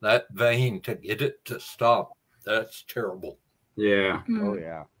that vein to get it to stop, that's terrible. Yeah. Mm. Oh,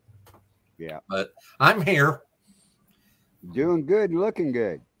 yeah. Yeah. But I'm here. Doing good, looking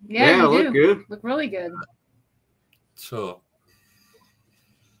good. Yeah, you look good. Look really good. So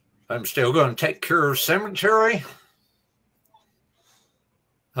I'm still going to take care of cemetery.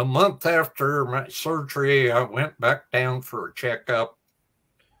 a month after my surgery, I went back down for a checkup,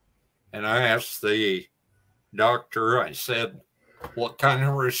 and I asked the doctor, I said, what kind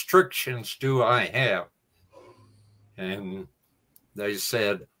of restrictions do I have? And they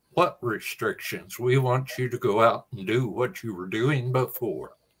said, what restrictions? We want you to go out and do what you were doing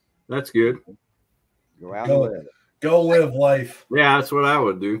before. That's good. Go out and live. Go live life. Yeah, that's what I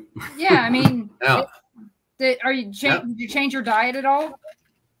would do. Yeah, I mean, Yeah. did you change your diet at all?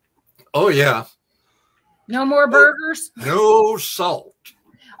 Oh, yeah. No more burgers? No salt.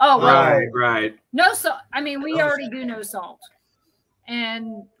 Oh, well, Right. no salt. I mean, we already do no salt.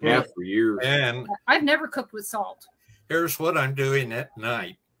 And Yeah, for years. And I've never cooked with salt. here's what I'm doing at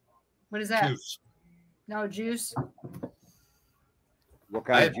night. What is that? Juice. No juice? What I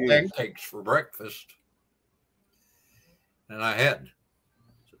kind had of juice? pancakes for breakfast. And I had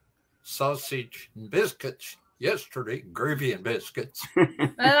sausage and biscuits yesterday, gravy and biscuits.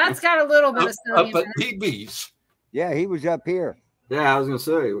 That's got a little bit of Up sodium at in it. PB's. Yeah, he was up here. Yeah, I was gonna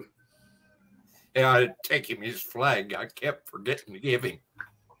say. Yeah, I'd take him his flag. I kept forgetting to give him.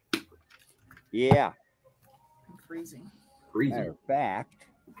 Yeah. I'm freezing. Matter of fact.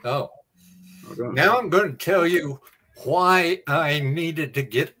 Oh, Okay. now I'm going to tell you why I needed to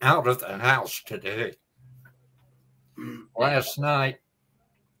get out of the house today. Last night,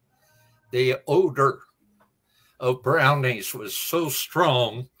 the odor of brownies was so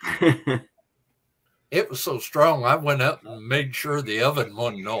strong. It was so strong, I went up and made sure the oven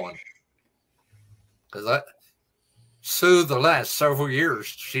wasn't on. Because Sue, the last several years,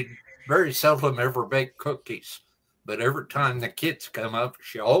 she very seldom ever baked cookies. But every time the kids come up,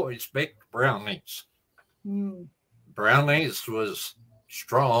 she always baked brownies. Mm. Brownies was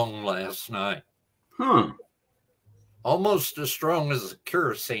strong last night. Huh. Almost as strong as the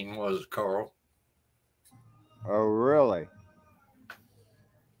kerosene was, Carl. Oh, really?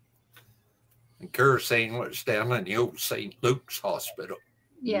 And kerosene was down in the old St. Luke's Hospital.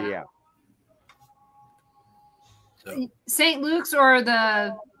 Yeah. So, St. Luke's or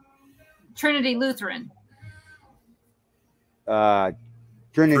the Trinity Lutheran?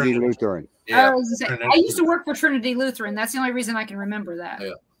 Trinity Lutheran. yeah. I used to work for Trinity Lutheran. That's the only reason I can remember that.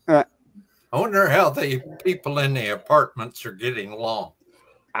 Yeah. I wonder how the people in the apartments are getting along.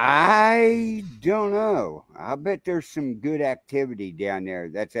 I don't know. I bet there's some good activity down there.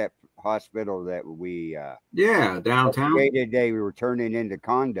 That's that hospital that we Yeah, downtown. they were turning into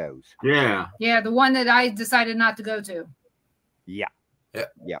condos. Yeah. Yeah, the one that I decided not to go to. Yeah.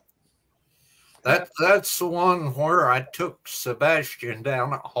 That's the one where I took Sebastian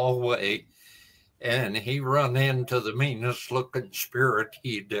down a hallway and he run into the meanest looking spirit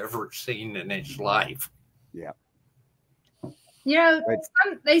he'd ever seen in his life. Yeah. You know,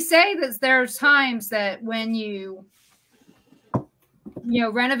 they say that there's times that when you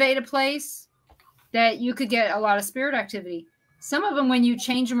renovate a place that you could get a lot of spirit activity. Some of them, when you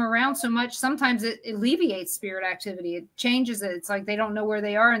change them around so much, sometimes it alleviates spirit activity. It changes it. It's like they don't know where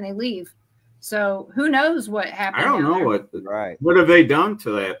they are and they leave. So who knows what happened? I don't know Right. what have they done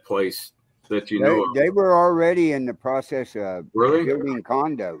to that place that you know of? They were already in the process of Really? building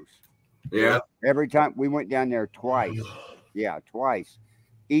condos. Yeah. Every time we went down there twice. Yeah, twice.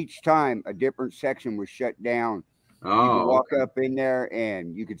 Each time a different section was shut down. You could Oh, walk up in there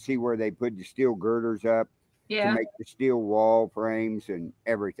and you could see where they put the steel girders up to Yeah. make the steel wall frames and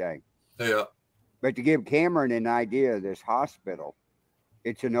everything. Yeah. But to give Cameron an idea of this hospital,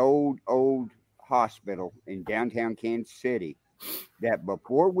 it's an old hospital in downtown Kansas City that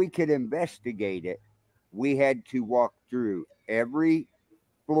before we could investigate it, we had to walk through every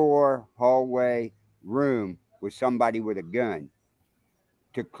floor, hallway, room with somebody with a gun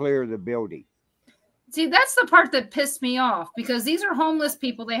to clear the building. See, that's the part that pissed me off because these are homeless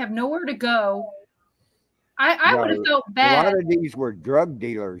people. They have nowhere to go. I would have felt A bad. lot of these were drug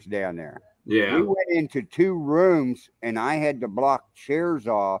dealers down there. yeah. We went into 2 rooms and I had to block chairs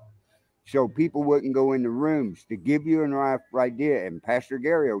off so people wouldn't go in the rooms. To give you an idea, and Pastor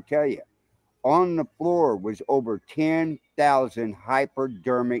Gary will tell you, on the floor was over 10,000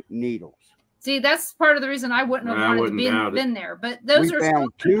 hypodermic needles. See, that's part of the reason I wouldn't have I wanted wouldn't to doubt it. been there. But those We are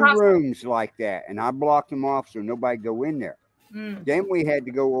found still 2 process- rooms like that, and I blocked them off so nobody go in there. Mm. Then we had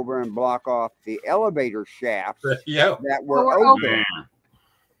to go over and block off the elevator shafts Yeah. that were Were open. Man.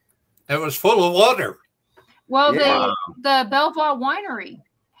 It was full of water. Well, Yeah. the Belvoir Winery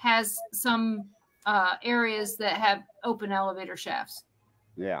has some areas that have open elevator shafts.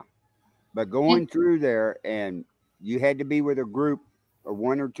 Yeah. But going through there, and you had to be with a group of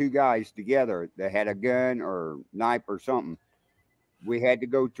 1 or 2 guys together that had a gun or knife or something we had to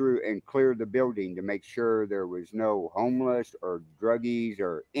go through and clear the building to make sure there was no homeless or druggies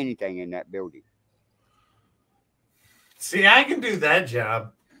or anything in that building. See, I can do that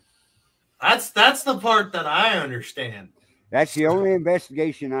job. That's the part that I understand. That's the only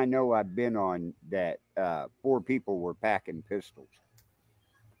investigation I know I've been on that 4 people were packing pistols.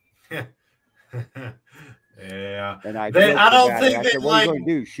 Yeah. And I don't think they'd what like. are you going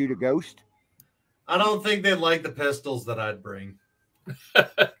to do? Shoot a ghost? I don't think they'd like the pistols that I'd bring.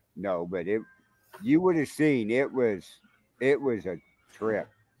 No, but you would have seen it was a trip.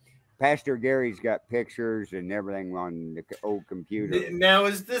 Pastor Gary's got pictures and everything on the old computer. Now,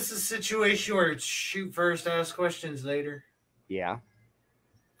 is this a situation where it's shoot first, ask questions later? Yeah,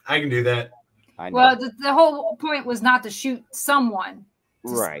 I can do that. I know. Well, the whole point was not to shoot someone,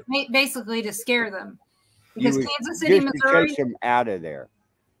 Right? Basically to scare them, You because was Kansas City, just Missouri. to chase them out of there.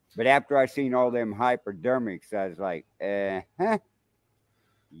 But after I seen all them hypodermics, I was like, yeah.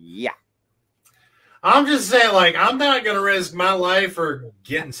 I'm just saying, like, I'm not going to risk my life for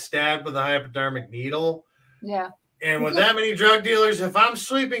getting stabbed with a hypodermic needle. Yeah. And with that many drug dealers, if I'm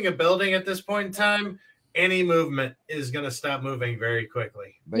sweeping a building at this point in time, any movement is going to stop moving very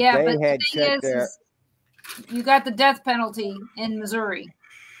quickly. But yeah, they but had the thing set there. is, you got the death penalty in Missouri.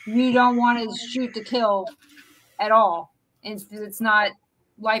 You don't want to shoot to kill at all. It's not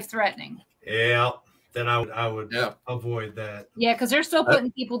life-threatening. Yeah, then I would avoid that. Yeah, because they're still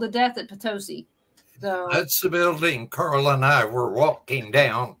putting people to death at Potosi. So that's the building Carl and I were walking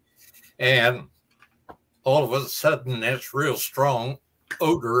down, and all of a sudden this real strong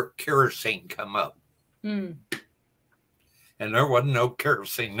odor of kerosene come up. And there wasn't no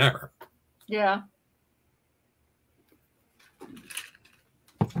kerosene there. Yeah.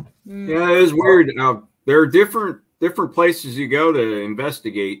 Yeah, it is weird. There are different places you go to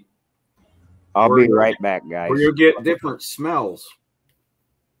investigate. I'll be right back, guys. Where you'll get different smells.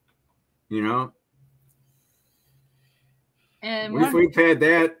 You know? And we've had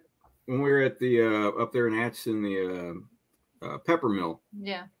that when we were at the up there in Atchison, the pepper mill.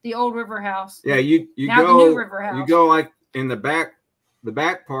 Yeah, the old River House. Yeah, you now go the new River House. You go like in the back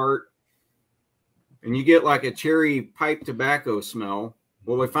part, and you get like a cherry pipe tobacco smell.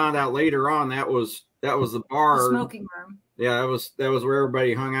 Well, we found out later on that was the bar, the smoking room. Yeah, that was where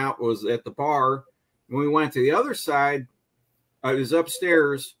everybody hung out, was at the bar. When we went to the other side, it was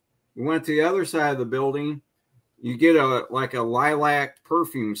upstairs. We went to the other side of the building. You get a lilac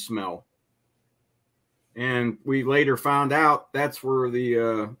perfume smell. And we later found out that's where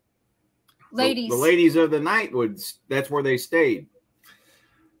the ladies of the night that's where they stayed.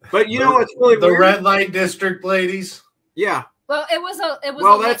 But you know what's really weird? The red light district ladies. Yeah. Well, it was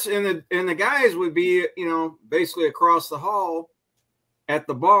that's and the guys would be, basically across the hall at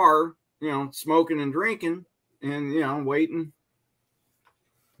the bar, smoking and drinking and waiting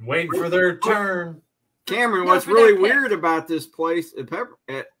for their turn. Cameron, what's really weird about this place at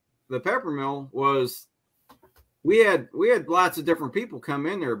the pepper mill was we had lots of different people come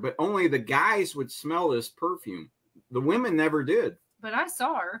in there, but only the guys would smell this perfume. The women never did. But I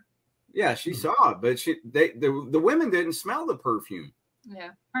saw her. Yeah, she saw it, but the women didn't smell the perfume.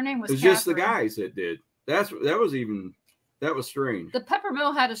 Yeah, her name was. It was just the guys that did. That was strange. The pepper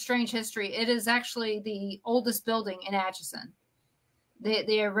mill had a strange history. It is actually the oldest building in Atchison.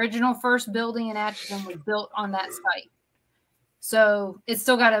 The original first building in Atchison was built on that site. So it's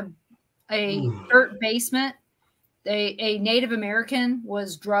still got a dirt basement. A Native American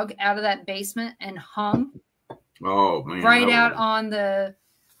was drugged out of that basement and hung. Oh man! Right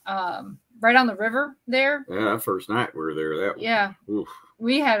on the river there. Yeah, that first night we were there. Oof.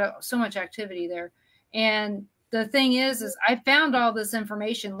 We had so much activity there. And the thing is I found all this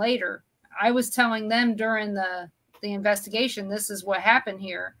information later. I was telling them during the investigation, this is what happened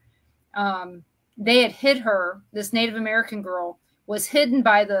here. They had hid her. This Native American girl was hidden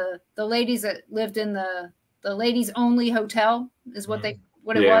by the ladies that lived in the ladies only hotel is what it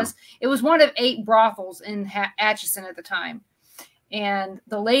was. It was one of 8 brothels in Atchison at the time. And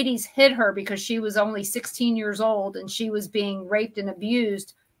the ladies hid her because she was only 16 years old and she was being raped and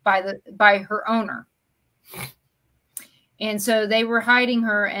abused by her owner. And so they were hiding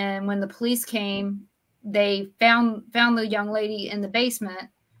her. And when the police came, they found the young lady in the basement.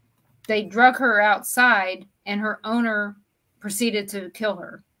 They drug her outside, and her owner proceeded to kill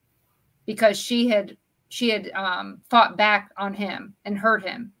her because she had fought back on him and hurt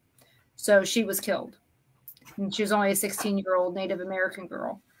him. So she was killed. And she was only a 16-year-old Native American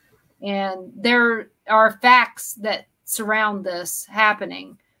girl. And there are facts that surround this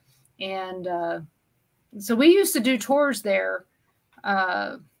happening. And so we used to do tours there.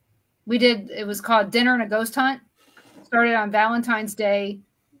 It was called Dinner and a Ghost Hunt. started on Valentine's Day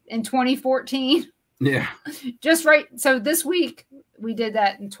in 2014. Yeah. Just right. So this week we did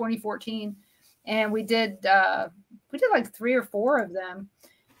that in 2014, and we did like 3 or 4 of them,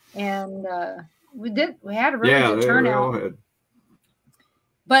 and we had a really good turnout.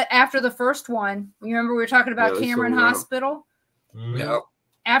 But after the first one, you remember we were talking about Cameron Hospital? No.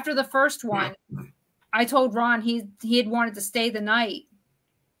 After the first one, I told Ron he had wanted to stay the night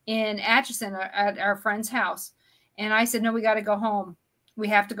in Atchison at our friend's house. And I said, no, we got to go home. We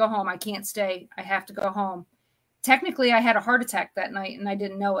have to go home. I can't stay. I have to go home. Technically, I had a heart attack that night, and I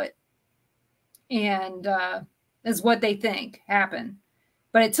didn't know it. And is what they think happened.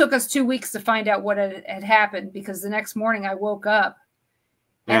 But it took us 2 weeks to find out what had happened, because the next morning I woke up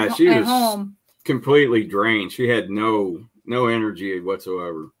she was home completely drained. She had no energy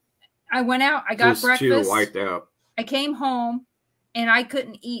whatsoever. I went out. I got breakfast. She was wiped out. I came home, and I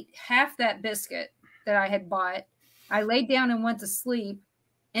couldn't eat half that biscuit that I had bought. I laid down and went to sleep.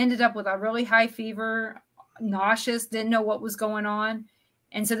 Ended up with a really high fever, nauseous, didn't know what was going on.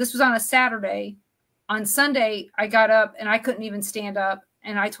 And so this was on a Saturday. On Sunday, I got up, and I couldn't even stand up.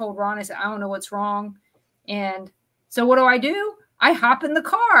 And I told Ron, I said, I don't know what's wrong. And so what do? I hop in the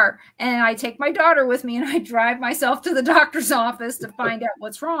car, and I take my daughter with me, and I drive myself to the doctor's office to find out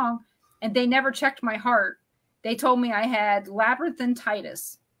what's wrong. And they never checked my heart. They told me I had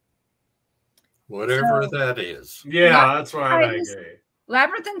labyrinthitis. Whatever that is. Yeah, that's right. I agree.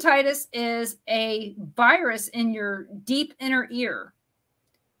 Labyrinthitis is a virus in your deep inner ear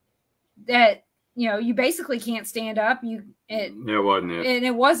that, you basically can't stand up. It wasn't it. And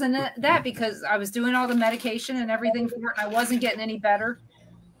it wasn't that, because I was doing all the medication and everything for it, and I wasn't getting any better.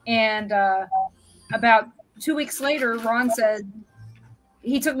 And about 2 weeks later, Ron said,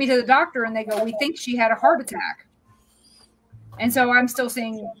 he took me to the doctor, and they go, we think she had a heart attack. And so I'm still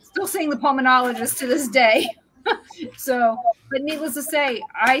seeing the pulmonologist to this day. But needless to say,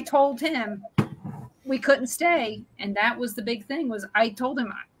 I told him we couldn't stay. And that was the big thing, was I told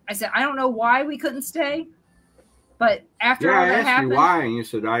him, I said, I don't know why we couldn't stay. But after all that happened. I asked you why, and you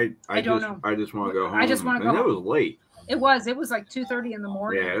said, I don't know. I just want to go home. I just want to go home. It was late. It was like 2:30 in the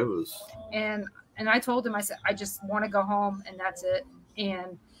morning. Yeah, it was. And I told him, I said, I just want to go home, and that's it.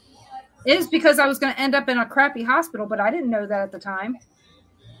 And it is because I was going to end up in a crappy hospital, but I didn't know that at the time.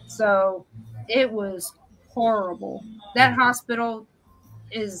 So it was horrible. That hospital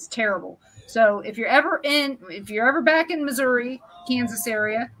is terrible. So if you're ever back in Missouri, Kansas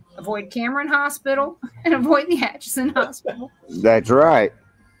area, avoid Cameron Hospital and avoid the Atchison Hospital. That's right.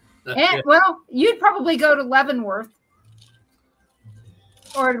 And, well, you'd probably go to Leavenworth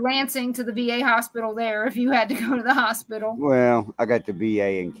or Lansing to the VA hospital there if you had to go to the hospital. Well, I got the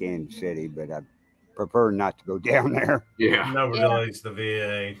VA in Kansas City, but I prefer not to go down there. Yeah. Nobody likes the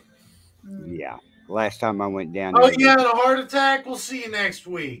VA. Yeah. Last time I went down there. Oh, you had a heart attack? We'll see you next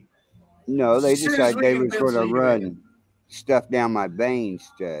week. No, they decided they was going to run stuff down my veins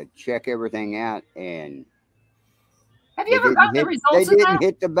to check everything out. And have you ever gotten the results of that? They didn't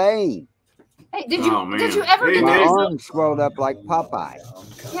hit the vein. Hey, did you ever get my the arm swelled up like Popeye?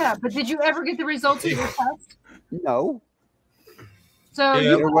 Yeah, but did you ever get the results of your test? No. So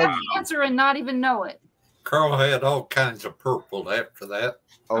you had cancer and not even know it. Carl had all kinds of purple after that.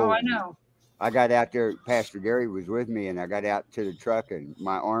 Oh, I know. I got out there. Pastor Gary was with me, and I got out to the truck, and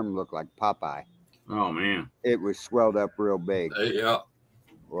my arm looked like Popeye. Oh, man. It was swelled up real big. Yeah.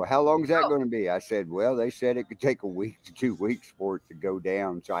 Well, how long is that going to be? I said, well, they said it could take a week to 2 weeks for it to go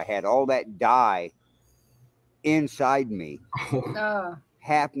down. So I had all that dye inside me.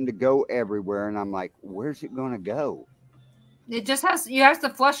 Happened to go everywhere. And I'm like, where's it going to go? It just you have to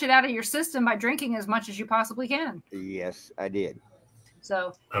flush it out of your system by drinking as much as you possibly can. Yes, I did.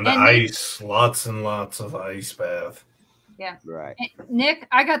 So and ice, lots and lots of ice bath. Yeah. Right. Nick,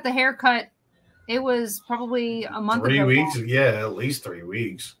 I got the haircut. It was probably a month 3 ago. 3 weeks? Yeah, at least 3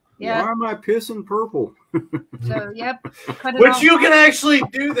 weeks. Yeah. Why am I pissing purple? So, yep. Which you can actually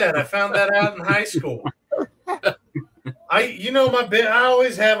do that. I found that out in high school. I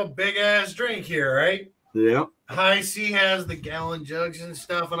always have a big ass drink here, right? Yeah. High C has the gallon jugs and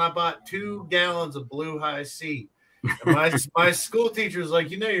stuff, and I bought 2 gallons of blue High C. And my school teacher was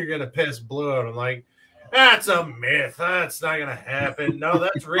like, you're gonna piss blue out. I'm like, that's a myth. That's not gonna happen. No,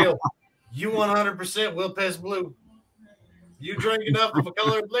 that's real. You 100% will piss blue. You drink enough of a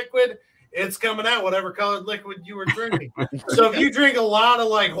colored liquid, it's coming out whatever colored liquid you were drinking. So if you drink a lot of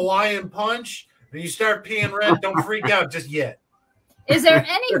like Hawaiian punch and you start peeing red, don't freak out just yet. Is there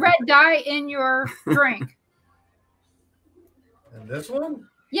any red dye in your drink? And this one?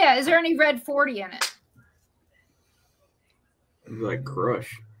 Yeah, is there any red 40 in it? It's like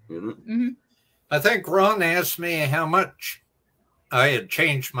Crush, isn't it? Mm-hmm. I think Ron asked me how much I had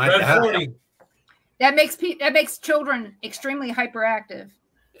changed my Red diet. 40. That makes children extremely hyperactive.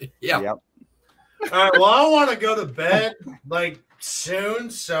 Yeah. Yep. All right, well, I want to go to bed like soon,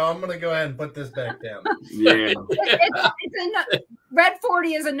 so I'm going to go ahead and put this back down. Yeah. Red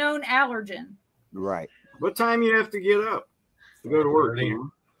 40 is a known allergen. Right. What time you have to get up to go to work?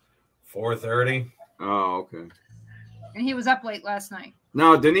 4:30. Oh, okay. And he was up late last night.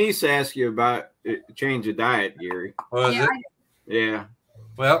 No, Denise asked you about change of diet, Gary. Was Yeah, it? Yeah.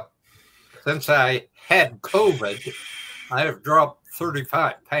 Well, since I had COVID, I have dropped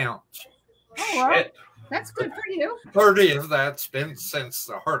 35 pounds. Oh, well, Shit. that's good for you. 30 of that's been since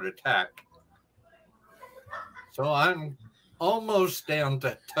the heart attack. So I'm almost down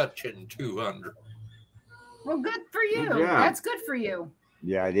to touching 200. Well, good for you. Good job. That's good for you.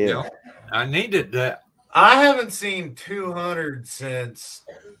 Yeah, it is. You know, I needed that. I haven't seen 200 since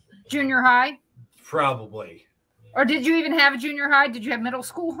Junior high? probably. Or did you even have a junior high? Did you have middle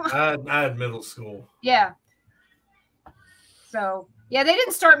school? I had middle school. Yeah. So, yeah, they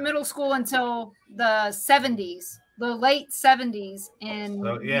didn't start middle school until the 70s, the late 70s. And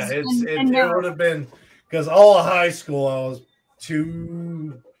So, yeah, it no. would have been because all of high school I was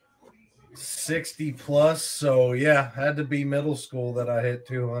 260 plus. So, yeah, had to be middle school that I hit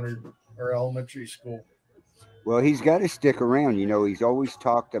 200 or elementary school. Well, he's got to stick around. You know, he's always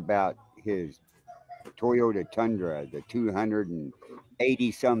talked about his Toyota Tundra, the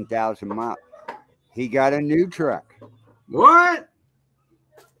 280-some thousand miles. He got a new truck. What?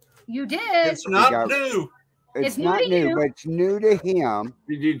 You did. It's not got- new. It's new not to new, you. but it's new to him.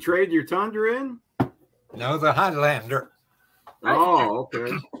 Did you trade your Tundra in? No, the Highlander. Oh,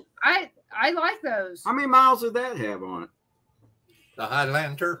 okay. I like those. How many miles did that have on it? The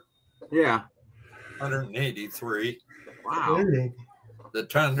Highlander, Yeah. 183. Wow. The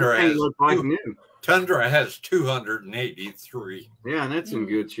Tundra That thing has, looked like new. Tundra has 283. Yeah, and that's in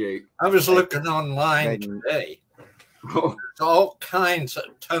good shape. I was looking online That- today. Oh, There's all kinds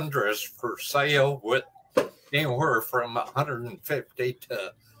of Tundras for sale with anywhere from 150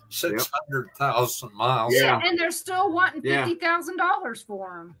 to 600,000 miles. Yeah. And they're still wanting Yeah. $50,000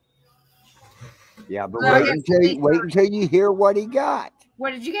 for them. Yeah, but Well, I wait guess until you hear what he got.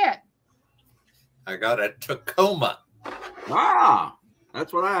 What did you get? I got a Tacoma. ah,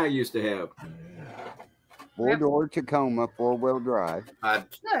 that's what I used to have. Four-door Tacoma, four-wheel drive.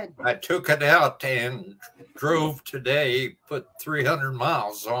 Good. I took it out and drove today, put 300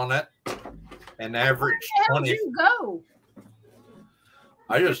 miles on it, and averaged Where did 20. you go?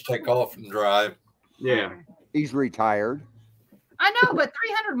 I just take off and drive. Yeah. He's retired. I know, but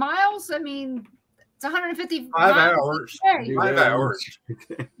 300 miles, I mean, it's 150 5 miles hours. each day. 5 hours.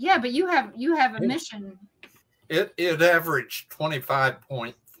 Yeah, but you have a mission. It averaged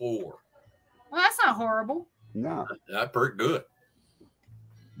 25.4. Well, that's not horrible. No, That's pretty good.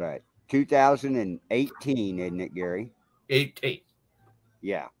 but 2018, isn't it, Gary? 18.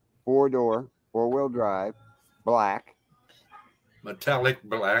 Yeah. Four-door, four-wheel drive, black. Metallic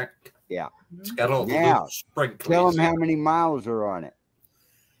black. Yeah. It's got all the Now, little sprinkles. Tell him how many miles are on it.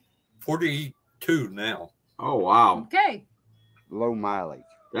 42 now. Oh, wow. Okay, Low mileage.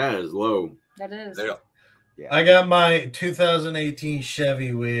 That is low. that is. Yeah. I got my 2018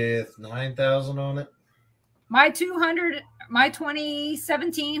 Chevy with 9,000 on it. My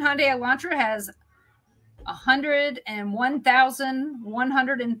 2017 Hyundai Elantra has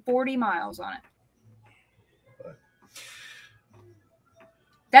 101,140 miles on it.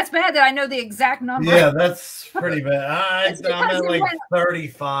 That's bad that I know the exact number. Yeah, that's pretty bad. It's because I'm at it like went-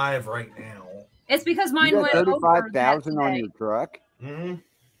 35 right now. It's because mine You got went over 35,000 that on today. your truck? Mm-hmm.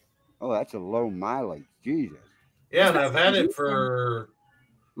 Oh, that's a low mileage. Jesus. Yeah, and I've had it for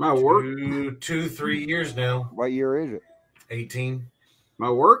My work, 3 years now. What year is it? 18. my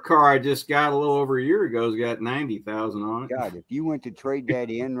work car I just got a little over a year ago has got 90,000 on it. God, if you went to trade that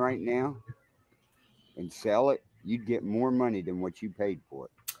in right now and sell it, you'd get more money than what you paid for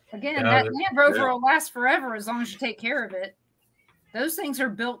it. Again, Yeah, that it- Land Rover yeah. will last forever as long as you take care of it. Those things are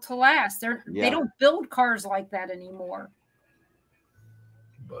built to last. Yeah. They don't build cars like that anymore.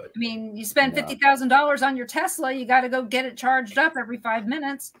 But I mean, you spend Yeah. $50,000 on your Tesla, you got to go get it charged up every 5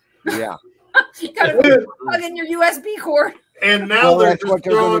 minutes. Yeah. You got to plug in your USB cord. and now Well, they're that's just what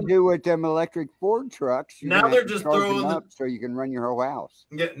they're going throwing to do with them electric Ford trucks. You're Now gonna they're have to just charge them throwing the- up so you can run your whole house.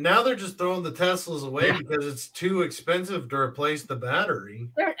 now they're just throwing the Teslas away because it's too expensive to replace the battery.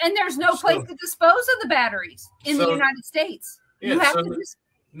 There's no place So- to dispose of the batteries in the So- United States. Yeah, You have so to just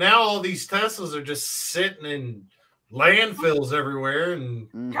now all these Teslas are just sitting in landfills everywhere, and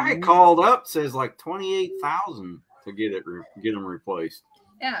Guy Mhm. called up, says like 28,000 to get them replaced.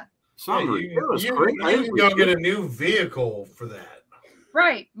 yeah. Something you ridiculous. Great. can go get a new vehicle for that.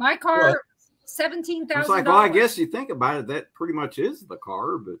 Right. My car, Well, $17,000. It's like, well, I guess you think about it, that pretty much is the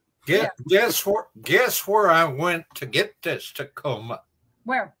car, but guess where I went to get this Tacoma?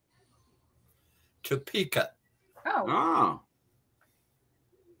 Where? Topeka. Oh.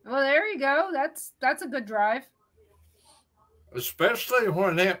 Well, there you go. That's a good drive. Especially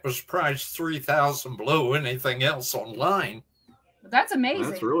when it was priced $3,000 below anything else online. But that's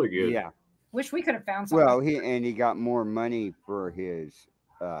amazing. that's really good. Yeah. Wish we could have found something. Well, he got more money for his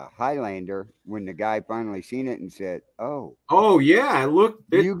Highlander when the guy finally seen it and said, "Oh, Yeah, it looks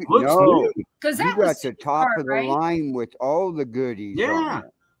new. Because you that got was the top smart, of the right? line with all the goodies." Yeah.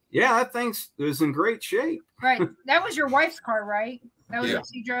 Yeah, that thing's is in great shape. Right. That was your wife's car, right? That was Yeah. what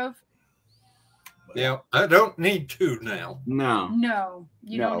she drove? Yeah, I don't need two now. No. No,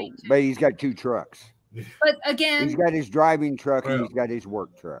 you don't need to. But he's got 2 trucks. But again, He's got his driving truck and Well. he's got his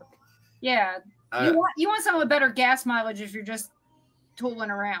work truck. yeah, you want something with better gas mileage if you're just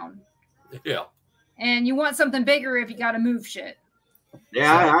tooling around. Yeah. And you want something bigger if you got to move shit.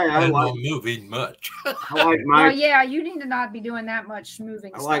 Yeah, I I'm like not moving much. I like my Well, yeah, you need to not be doing that much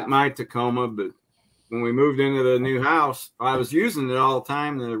moving. I like my Tacoma, but when we moved into the new house, I was using it all the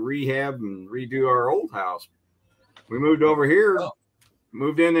time to rehab and redo our old house. We moved over here,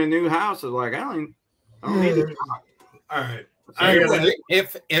 moved into a new house. I was like, I don't need it. All right. Anyway,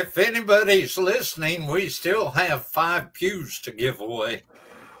 if anybody's listening, we still have 5 pews to give away.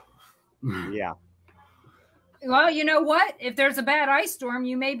 Yeah. Well, you know what? If there's a bad ice storm,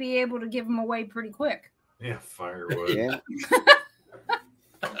 you may be able to give them away pretty quick. Yeah, firewood. Yeah.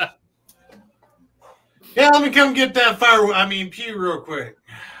 Yeah, let me come get that pew real quick.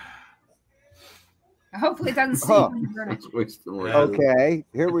 Hopefully it doesn't stink when you burn it. Okay,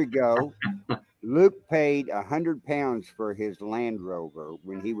 here we go. Luke paid 100 pounds for his Land Rover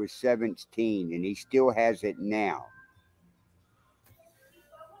when he was 17, and he still has it now.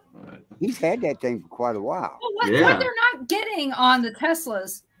 He's had that thing for quite a while. Well, what they're not getting on the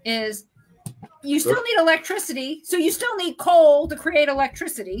Teslas is you still need electricity, so you still need coal to create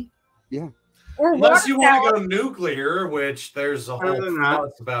electricity. Yeah. Or unless you want to go nuclear, which there's a whole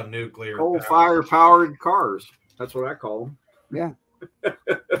fuss about nuclear. Coal-fire powered cars. That's what I call them. Yeah.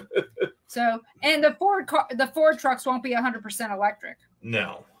 So, and the Ford trucks won't be 100% electric.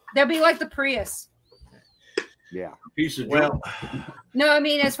 No. They'll be like the Prius. Yeah. Piece of No, I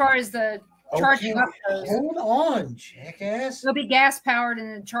mean as far as the charging up goes. Hold on, jackass. It'll be gas powered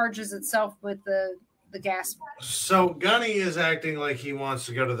and it charges itself with the gas. So Gunny is acting like he wants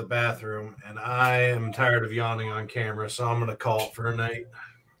to go to the bathroom, and I am tired of yawning on camera, so I'm gonna call it for a night.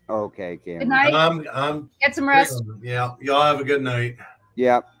 Okay, Cameron. Good night. I'm Get some rest. Yeah, y'all have a good night.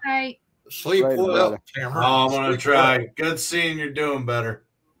 Yep. Night. Sleep Right, well, brother. Cameron. Oh, I'm gonna Sleep try. well. Good seeing you're doing better.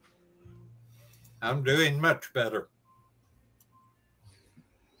 I'm doing much better.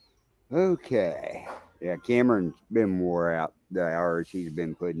 Okay. Yeah, Cameron's been wore out the hours he's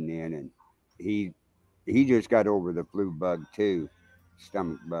been putting in, and he just got over the flu bug too,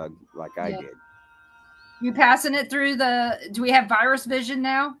 stomach bug, like I did. You passing it through do we have virus vision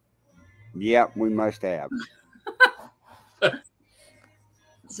now? Yep, we must have.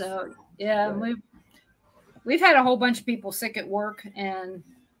 So yeah, we've had a whole bunch of people sick at work, and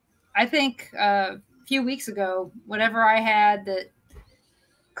I think a few weeks ago, whatever I had that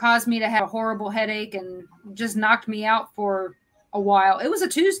caused me to have a horrible headache and just knocked me out for a while. It was a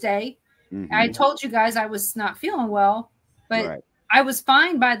Tuesday. Mm-hmm. I told you guys I was not feeling well, but I was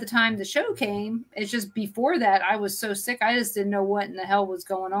fine by the time the show came. It's just before that I was so sick. I just didn't know what in the hell was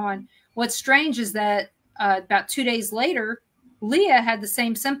going on. What's strange is that about 2 days later, Leah had the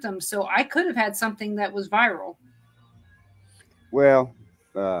same symptoms. So I could have had something that was viral. Well,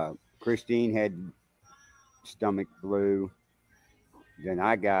 Christine had stomach flu. Then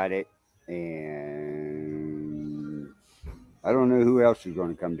I got it. And I don't know who else is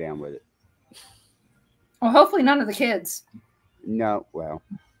going to come down with it. Well, hopefully none of the kids. No, well,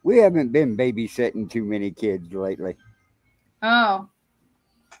 we haven't been babysitting too many kids lately. Oh,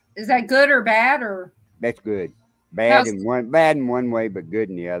 is that good or bad? Or that's good. Bad in one way, but good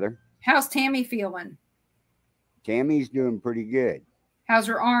in the other. How's Tammy feeling? Tammy's doing pretty good. How's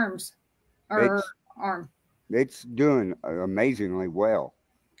her arms? Or arm? It's doing amazingly well.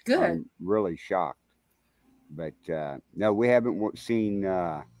 Good. I'm really shocked. But no, we haven't seen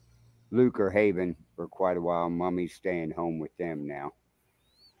Luke or Haven for quite a while. Mommy's staying home with them now.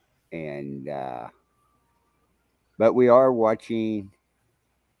 And but we are watching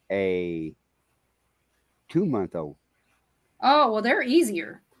a 2-month-old. Oh, well, they're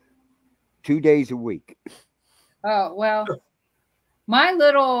easier. 2 days a week. Oh, well, My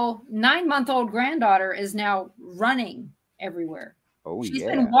little 9-month-old granddaughter is now running everywhere. Oh, She's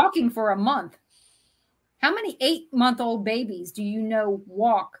yeah. been walking for a month. How many 8-month-old babies do you know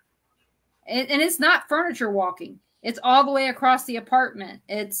walk? And it's not furniture walking. It's all the way across the apartment.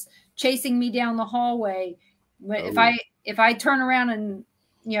 It's chasing me down the hallway. If I turn around and,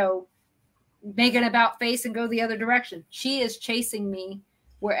 make an about face and go the other direction, she is chasing me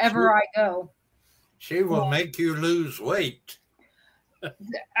wherever I go. She will make you lose weight.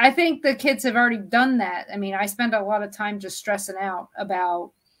 I think the kids have already done that. I mean, I spend a lot of time just stressing out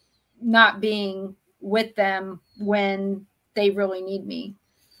about not being with them when they really need me.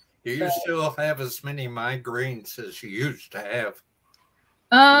 Do you still have as many migraines as you used to have?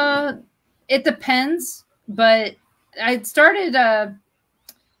 It depends, but I started,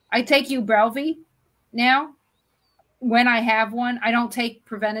 I take Ubrelvy now when I have one. I don't take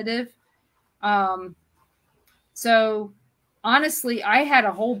preventative. So honestly, I had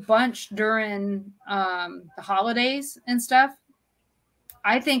a whole bunch during the holidays and stuff.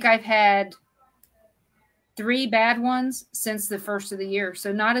 I think I've had 3 bad ones since the first of the year.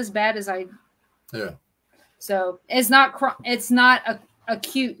 So not as bad as I. Yeah. So it's not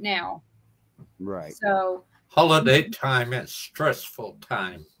acute now. Right. So holiday time is stressful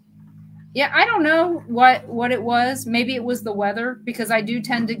time. Yeah, I don't know what it was. Maybe it was the weather, because I do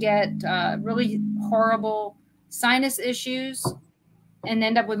tend to get really horrible sinus issues and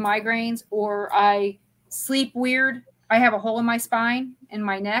end up with migraines, or I sleep weird. I have a hole in my spine, in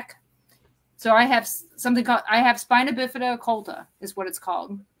my neck. So I have spina bifida occulta is what it's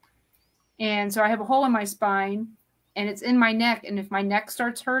called. And so I have a hole in my spine and it's in my neck. And if my neck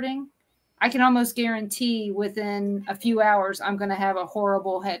starts hurting, I can almost guarantee within a few hours, I'm going to have a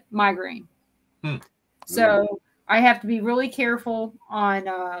horrible head migraine. So I have to be really careful on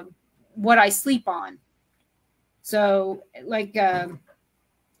what I sleep on. So like, I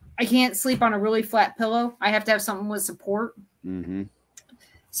can't sleep on a really flat pillow. I have to have something with support. Mm-hmm.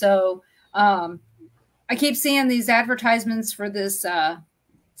 So I keep seeing these advertisements for this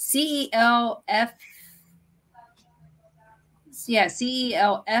CELFLEY.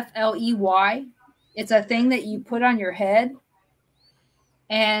 It's a thing that you put on your head,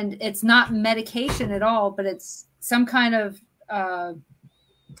 and it's not medication at all, but it's some kind of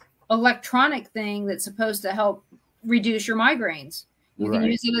electronic thing that's supposed to help reduce your migraines. You can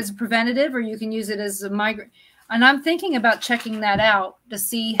use it as a preventative, or you can use it as a migraine. And I'm thinking about checking that out to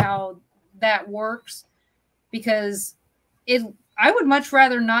see how that works, because I would much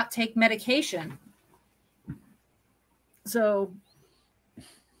rather not take medication. So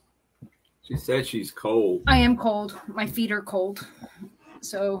she said she's cold. I am cold. My feet are cold.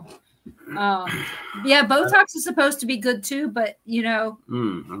 So yeah, Botox is supposed to be good too, but I don't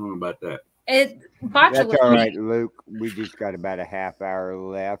know about that. That's all right, Luke. We just got about a half hour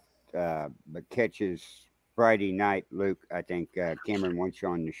left. But catches Friday night, Luke. I think Cameron wants you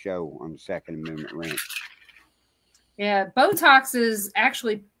on the show on the Second Amendment rant. Yeah, Botox is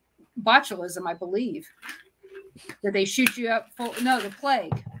actually botulism, I believe. That they shoot you up full. No, the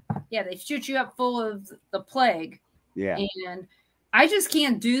plague. Yeah, they shoot you up full of the plague. Yeah, and I just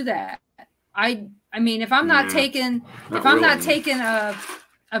can't do that. I mean, if I'm not taking a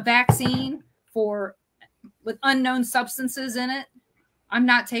vaccine with unknown substances in it, I'm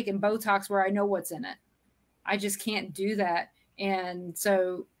not taking Botox where I know what's in it. I just can't do that. And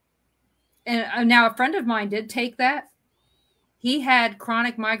so, and now a friend of mine did take that. He had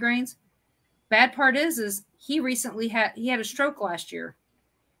chronic migraines. Bad part is he recently had a stroke last year,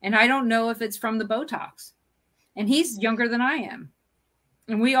 and I don't know if it's from the Botox. And he's younger than I am.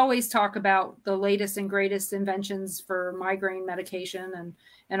 And we always talk about the latest and greatest inventions for migraine medication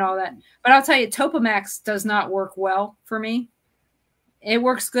and all that. But I'll tell you, Topamax does not work well for me. It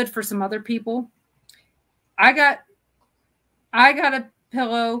works good for some other people. I got a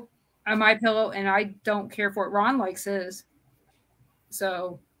pillow, my pillow, and I don't care for it. Ron likes his.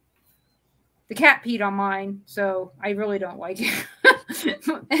 So the cat peed on mine, so I really don't like it.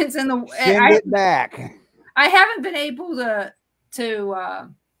 It's in the send it back. I haven't been able to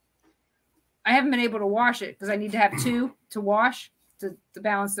wash it because I need to have 2 to wash to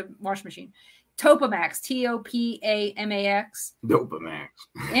balance the wash machine. Topamax, Topamax. Dopamax.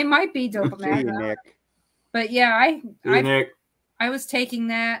 It might be Dopamax. But yeah, I was taking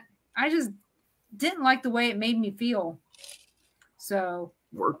that. I just didn't like the way it made me feel. So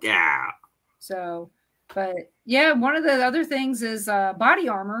work out. So, but yeah, one of the other things is body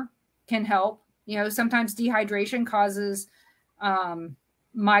armor can help. Sometimes dehydration causes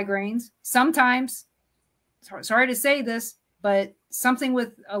migraines. Sometimes, sorry to say this, but something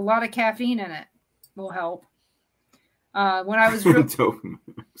with a lot of caffeine in it will help. When I was real,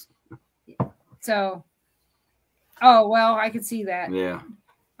 so, oh well, I could see that. Yeah.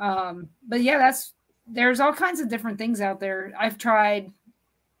 But yeah, there's all kinds of different things out there. I've tried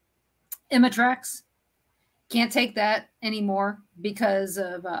Imitrex. Can't take that anymore because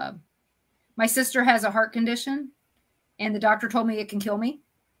of my sister has a heart condition, and the doctor told me it can kill me,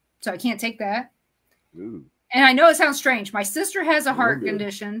 so I can't take that. Ooh. And I know it sounds strange. My sister has a heart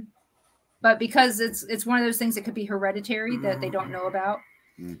condition, but because it's one of those things that could be hereditary that they don't know about.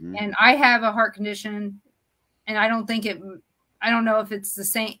 Mm-hmm. And I have a heart condition, and I don't know if it's the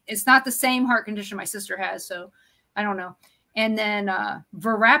same. It's not the same heart condition my sister has, so I don't know. And then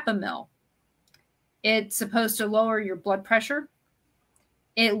Verapamil. It's supposed to lower your blood pressure.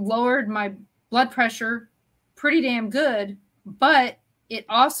 It lowered my blood pressure pretty damn good, but it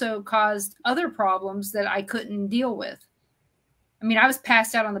also caused other problems that I couldn't deal with. I mean, I was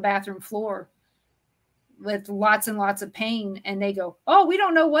passed out on the bathroom floor with lots and lots of pain, and they go, "Oh, we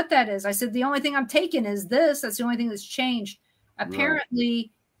don't know what that is." I said, "The only thing I'm taking is this. That's the only thing that's changed."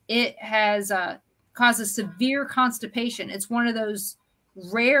 Apparently, it has causes severe constipation. It's one of those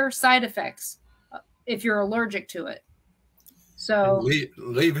rare side effects if you're allergic to it. So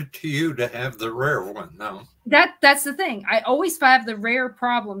leave it to you to have the rare one now. That's the thing. I always have the rare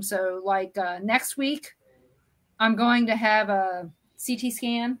problem. So like next week, I'm going to have a CT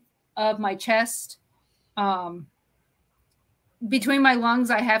scan of my chest. Between my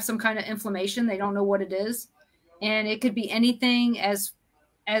lungs, I have some kind of inflammation. They don't know what it is. And it could be anything as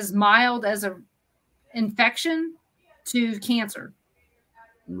mild as a infection to cancer.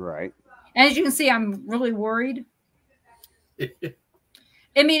 Right. As you can see, I'm really worried.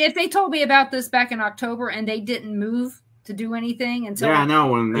 I mean, if they told me about this back in October and they didn't move to do anything until I know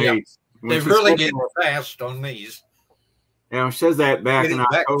when they really get fast on these. Yeah, it says that back in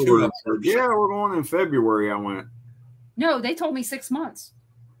October. Yeah, we're going in February. I went. No, they told me 6 months.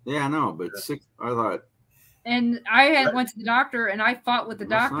 Yeah, I know, but I thought. And I went to the doctor, and I fought with the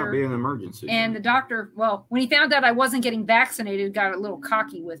doctor. Not be an emergency. And the doctor, well, when he found out I wasn't getting vaccinated, got a little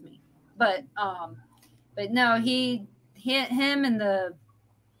cocky with me. But no, him and the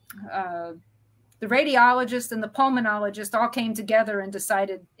radiologist and the pulmonologist all came together and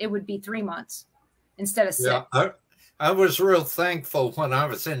decided it would be 3 months instead of 6. Yeah, I was real thankful when I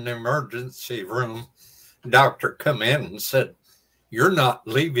was in the emergency room. Doctor come in and said, "You're not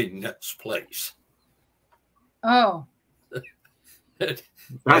leaving this place." Oh.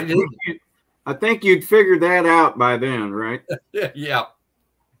 I think you'd figured that out by then, right? Yeah.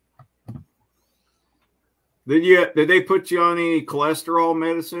 Did they put you on any cholesterol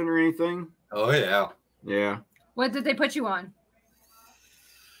medicine or anything? Oh, yeah. Yeah. What did they put you on?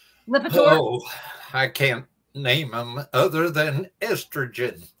 Lipitor? Oh, I can't name them other than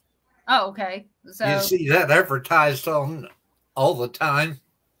estrogen. Oh, okay. So you see that advertised on all the time.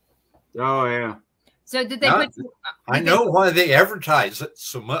 Oh, yeah. So did they put you? I know why they advertise it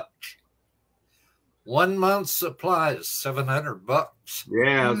so much. 1 month's supply is $700.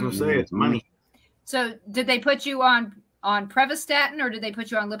 Yeah, I was gonna say it's money. So did they put you on Prevestatin or did they put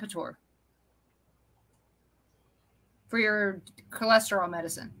you on Lipitor for your cholesterol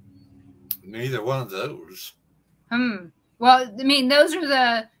medicine? Neither one of those. Well, I mean, those are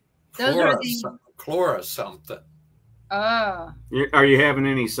the Chlora something. Oh. Are you having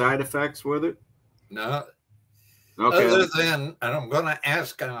any side effects with it? No. Okay. Other than, and I'm going to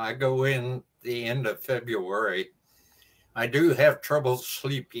ask, I go in the end of February, I do have trouble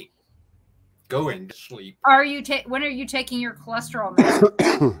sleeping, going to sleep. When are you taking your cholesterol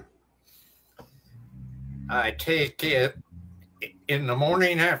medicine? I take it in the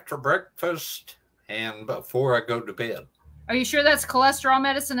morning after breakfast and before I go to bed. Are you sure that's cholesterol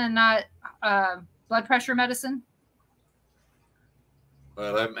medicine and not blood pressure medicine?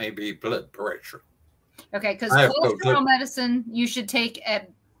 Well, that may be blood pressure. Okay, because cholesterol medicine you should take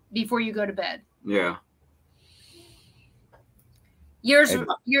before you go to bed. Yeah. Yours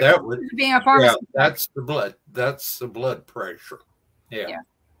being a pharmacist. Yeah, that's the blood pressure. Yeah.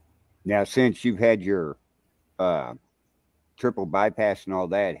 Now, since you've had your triple bypass and all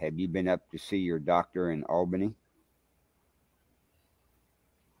that, have you been up to see your doctor in Albany?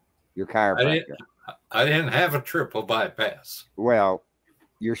 Your chiropractor. I didn't have a triple bypass. Well,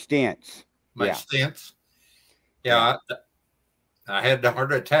 your stents. My stents. Yeah, I had the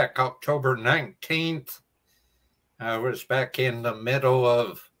heart attack October 19th. I was back in the middle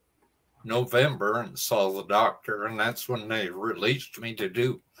of November and saw the doctor, and that's when they released me to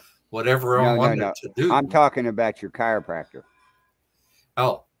do whatever I wanted to do. I'm talking about your chiropractor.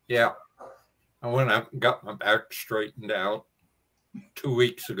 Oh, yeah. I went up and got my back straightened out 2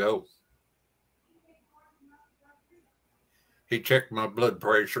 weeks ago. He checked my blood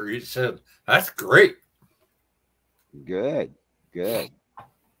pressure. He said, "That's great." Good. Good.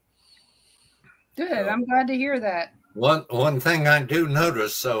 I'm glad to hear that. One thing I do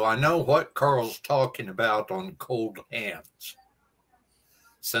notice, so I know what Carl's talking about on cold hands.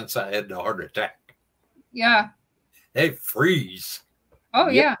 Since I had the heart attack, Yeah. they freeze. Oh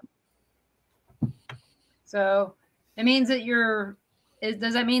Yep. yeah. So it means that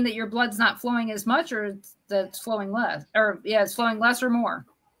does that mean that your blood's not flowing as much, or that it's flowing less? Or it's flowing less or more?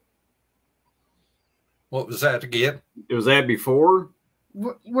 What was that again? Was that before?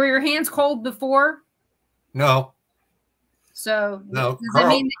 Were your hands cold before? No. So No, does that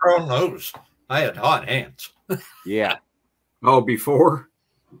mean Carl knows I had hot hands. Yeah. Oh, before?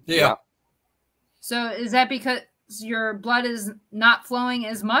 Yeah. So is that because your blood is not flowing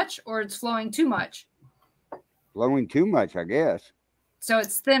as much, or it's flowing too much? Flowing too much, I guess. So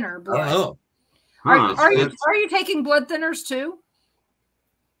it's thinner I blood. don't know. Are you taking blood thinners too?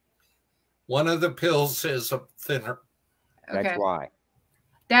 One of the pills is a thinner. Okay. That's why.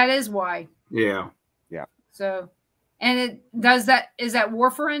 That is why. Yeah. So, and is that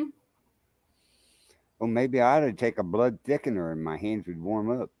warfarin? Well, maybe I ought to take a blood thickener and my hands would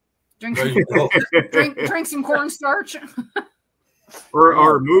warm up. Drink There some, you go. drink some cornstarch.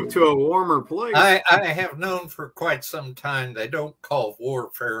 Or move to a warmer place. I have known for quite some time they don't call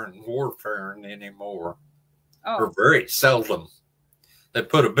warfarin anymore. Or Oh, very seldom. They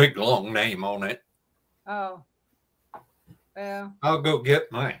put a big long name on it. oh. Well, I'll go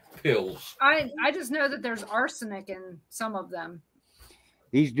get my pills. I just know that there's arsenic in some of them.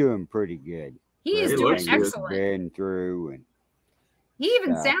 He's doing pretty good. He is He doing looks good. excellent. Been through, and He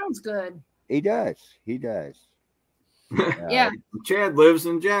even sounds good. he does. He does. Yeah. Chad lives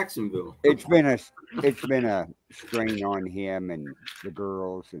in Jacksonville. It's been a strain on him and the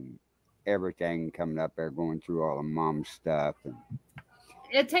girls and everything coming up there, going through all the mom stuff and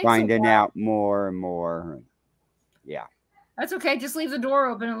It takes finding a while. out more and more. And yeah. That's okay. Just leave the door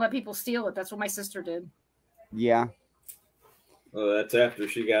open and let people steal it. That's what my sister did. Yeah. Well, that's after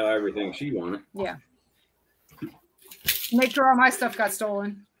she got everything she wanted. Yeah. Make sure all my stuff got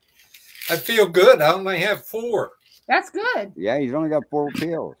stolen. I feel good. I only have 4. That's good, Yeah, he's only got 4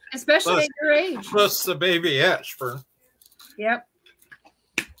 pills. especially Plus- at your age. Plus the baby aspirin. Yep.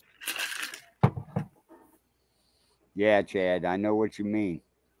 Yeah, Chad, I know what you mean.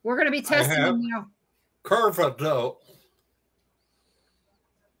 We're going to be testing have- them now. Carvadol.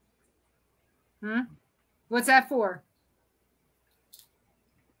 What's that for?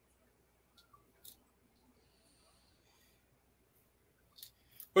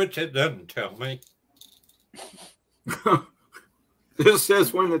 Which it doesn't tell me. This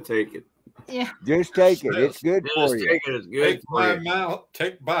says when to take it. Yeah. Just take it. It's good Just for you. take it. It's good for you.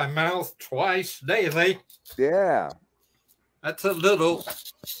 Take by mouth twice daily. Yeah. That's a little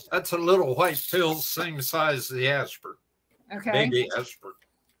white pill, same size as the aspirin. Okay. Baby aspirin.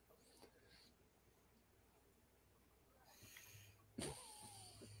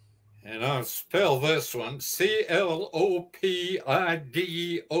 And I'll spell this one Clopidogrel.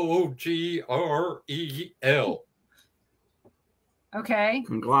 Okay.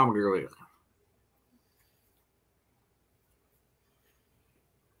 Conglomerate.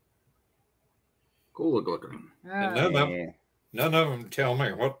 Cool looking. And Oh, none of them tell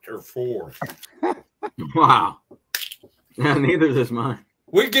me what they're for. Wow. Neither does mine.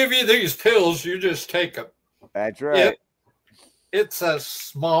 We give you these pills, you just take them. That's right. It's a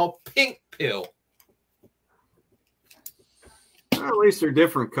small pink pill. Well, at least they're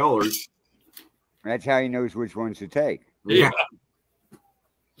different colors. That's how he knows which ones to take. Yeah.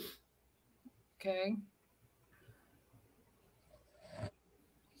 okay.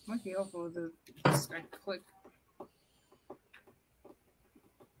 Might be helpful with this. I click.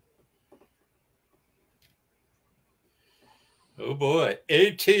 Oh boy.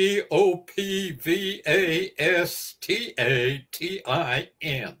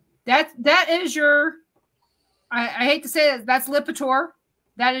 ATOPVASTATIN. That is your. I hate to say it. That's Lipitor.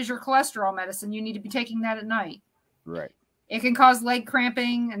 That is your cholesterol medicine. You need to be taking that at night. Right. It can cause leg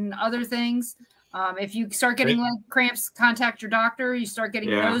cramping and other things. If you start getting leg cramps, contact your doctor. You start getting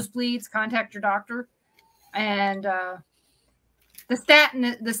nosebleeds, contact your doctor. And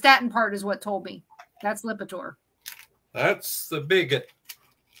the statin part is what told me. That's Lipitor. That's the bigot.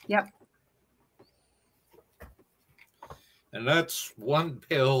 Yep. And that's 1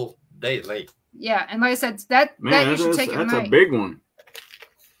 pill daily. Yeah, and like I said, that you should take at That's night. a big one.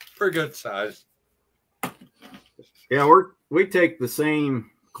 Pretty good size. Yeah, we take the same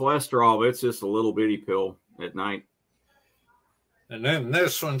cholesterol, but it's just a little bitty pill at night. And then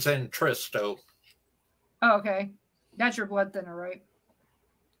this one's Entresto. Oh, okay. That's your blood thinner, right?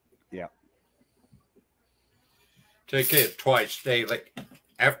 Yeah. Take it twice daily.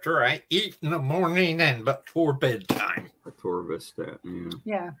 After I eat in the morning and before bedtime. Atorvastatin,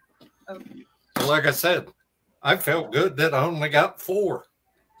 yeah. Like I said, I felt good that I only got 4.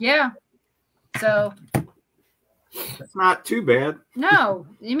 Yeah. So that's not too bad. No,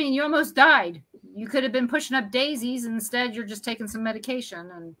 I mean you almost died. You could have been pushing up daisies. Instead, you're just taking some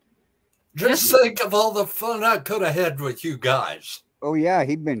medication and just think of all the fun I could have had with you guys. Oh yeah,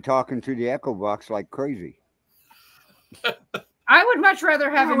 he'd been talking through the echo box like crazy. I would much rather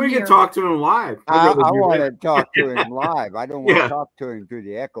have him. We here. can talk to him live. I want to talk to him live. I don't want Yeah. to talk to him through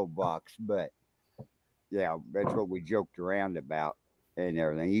the echo box, but yeah, that's what we joked around about and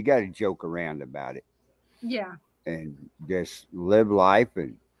everything. You got to joke around about it. Yeah. And just live life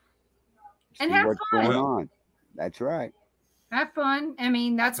and see have what's fun. going on. That's right. Have fun. I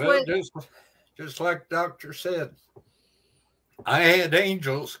mean, that's Well, what. Just like Doctor said, I had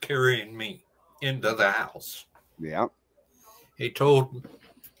angels carrying me into the house. Yeah. He told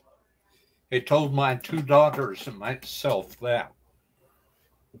my 2 daughters and myself that.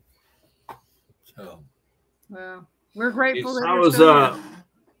 So, well, we're grateful that I you're was still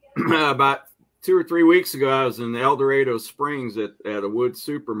here. about 2 or 3 weeks ago. I was in El Dorado Springs at a Wood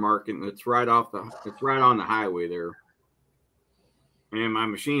supermarket, and it's right on the highway there. And my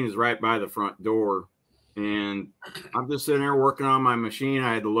machine is right by the front door. And I'm just sitting there working on my machine.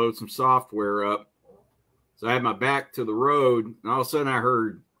 I had to load some software up. So I had my back to the road, and all of a sudden I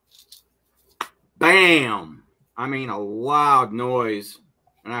heard bam. I mean, a loud noise.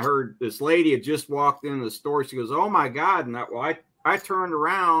 And I heard this lady had just walked into the store. She goes, "Oh my God." And I turned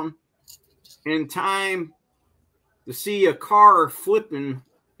around in time to see a car flipping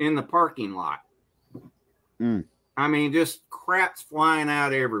in the parking lot. Mm. I mean, just crap's flying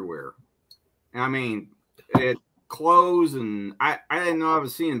out everywhere. I mean, it clothes, and I didn't know I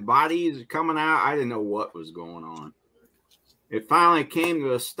was seeing bodies coming out. I didn't know what was going on. It finally came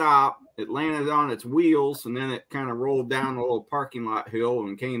to a stop. It landed on its wheels, and then it kind of rolled down a little parking lot hill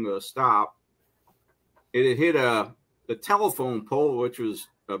and came to a stop. It had hit the telephone pole, which was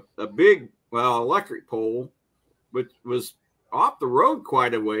a big, electric pole, which was off the road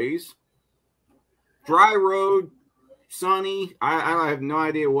quite a ways. Dry road, sunny. I have no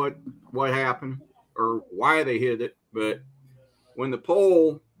idea what happened or why they hit it, but when the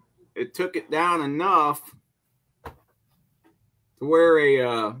pole, it took it down enough to where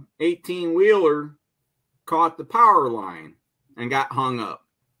a 18-wheeler caught the power line and got hung up.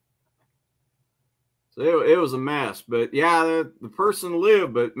 So it was a mess. But yeah, the person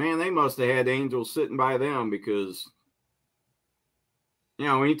lived, but man, they must have had angels sitting by them, because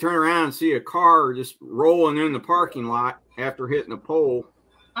when you turn around and see a car just rolling in the parking lot after hitting a pole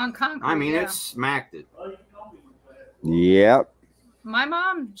on concrete, I mean, it smacked it. Yep. My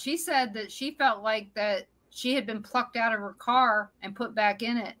mom, she said that she felt like that she had been plucked out of her car and put back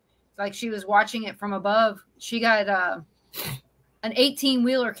in it. Like she was watching it from above. She got an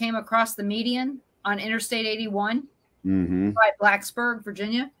 18-wheeler came across the median on Interstate 81 by Blacksburg,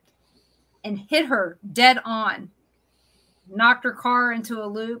 Virginia, and hit her dead on. Knocked her car into a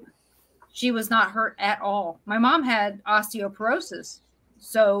loop. She was not hurt at all. My mom had osteoporosis.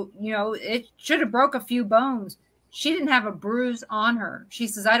 So, it should have broke a few bones. She didn't have a bruise on her. She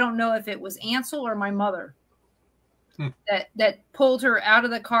says, I don't know if it was Ansel or my mother that pulled her out of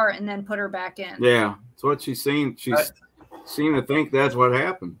the car and then put her back in. Yeah, that's what she's seen. She seemed to think that's what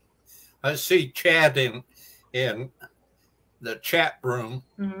happened. I see Chad in the chat room.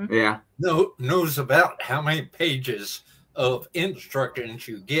 Yeah. Knows about how many pages of instructions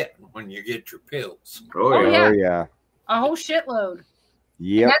you get when you get your pills. Oh yeah. Oh, yeah. A whole shitload.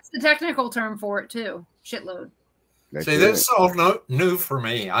 Yeah. That's the technical term for it too. Shitload. See, this is all new for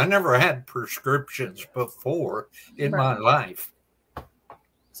me. I never had prescriptions before in my life.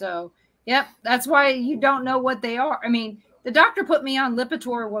 So, yep, that's why you don't know what they are. I mean, the doctor put me on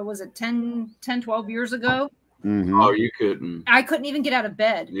Lipitor, what was it, 10, 12 years ago? Oh, you couldn't. I couldn't even get out of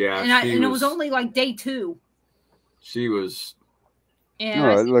bed. Yeah. And it was only like day 2. She was. And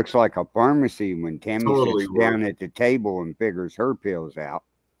it looks like a pharmacy when Tammy Totally sits down at the table and figures her pills out.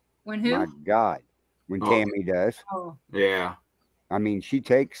 When who? My God. When Tammy does. Oh. Yeah. I mean, she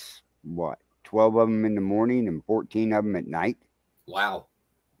takes, 12 of them in the morning and 14 of them at night? Wow.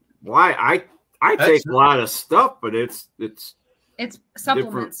 Why? I take a lot of stuff, but it's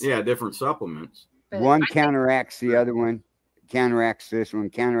supplements. Different supplements. But one counteracts the other one, counteracts this one,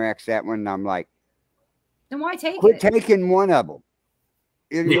 counteracts that one. And I'm like, then why take quit it? taking one of them.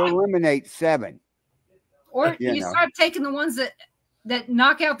 It'll eliminate 7. Or you start taking the ones that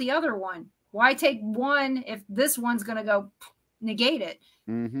knock out the other one. why take one if this one's going to go negate it?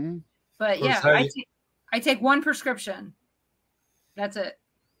 Mm-hmm. But yeah, I take one prescription. That's it.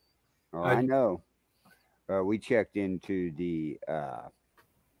 Oh, I know. We checked into the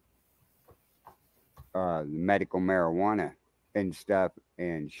medical marijuana and stuff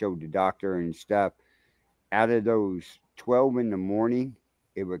and showed the doctor and stuff. Out of those 12 in the morning,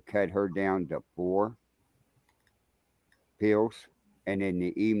 it would cut her down to 4 pills, and in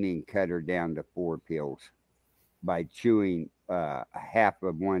the evening cut her down to 4 pills by chewing half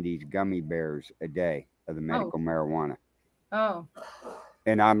of one of these gummy bears a day of the medical marijuana. Oh.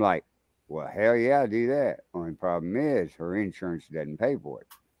 And I'm like, well, hell yeah, I'll do that. Only problem is her insurance doesn't pay for it.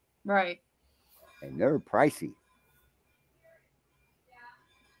 Right. And they're pricey.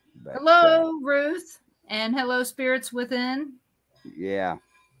 But, hello, Ruth, and hello, spirits within. Yeah.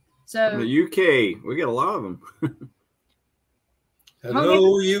 So the UK, we got a lot of them.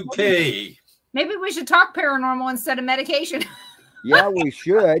 Hello, UK. Maybe we should talk paranormal instead of medication. Yeah, we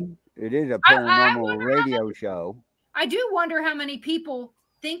should. It is a paranormal radio show. I do wonder how many people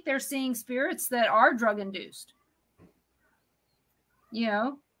think they're seeing spirits that are drug induced. You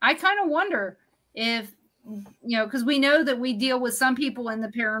know, I kind of wonder if, you know, because we know that we deal with some people in the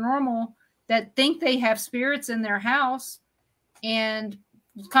paranormal that think they have spirits in their house and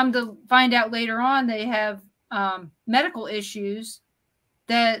come to find out later on they have medical issues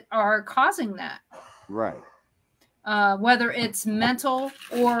that are causing that. Right. Whether it's mental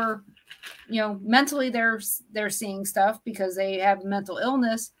or, you know, mentally they're seeing stuff because they have mental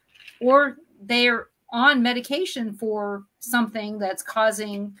illness, or they're on medication for something that's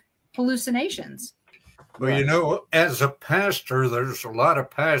causing hallucinations. Well, you know, as a pastor, there's a lot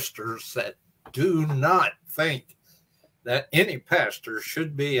of pastors that do not think that any pastor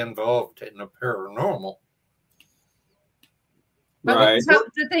should be involved in the paranormal. But right.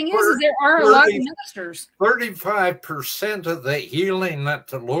 The thing is there are a lot of ministers. 35% of the healing that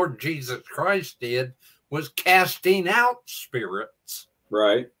the Lord Jesus Christ did was casting out spirits.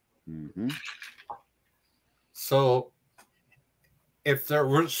 Right. Mm-hmm. So if there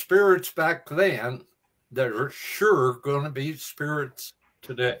were spirits back then, there are sure going to be spirits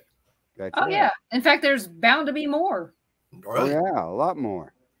today. That's right. Yeah. In fact, there's bound to be more. Right. Oh, yeah, a lot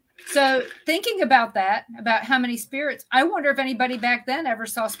more. So thinking about that, about how many spirits, I wonder if anybody back then ever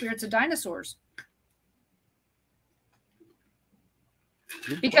saw spirits of dinosaurs.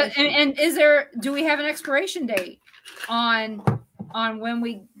 Because and is there, do we have an expiration date on when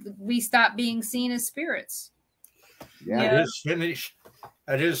we stop being seen as spirits? Yeah.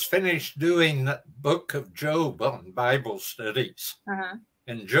 I just finished doing the book of Job on Bible studies. Uh-huh.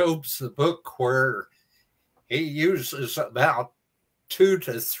 And Job's the book where he uses about 2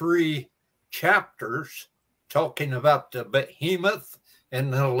 to 3 chapters talking about the behemoth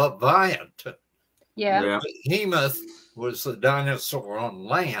and the Leviathan. Yeah. The behemoth was the dinosaur on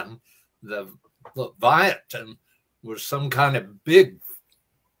land. The Leviathan was some kind of big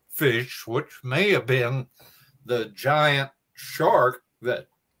fish, which may have been the giant shark that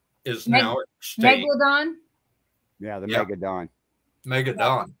is now extinct. Megalodon? Yeah, the Megalodon.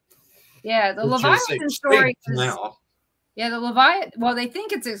 Megalodon. Yeah, the Leviathan story is now. Yeah, the Leviathan, well, they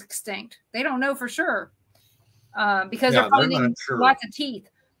think it's extinct. They don't know for sure because they're finding lots of teeth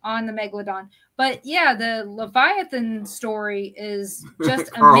on the Megalodon. But yeah, the Leviathan story is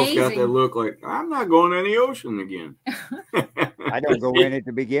just Carl's amazing. Got that look like, I'm not going in the ocean again. I don't go in it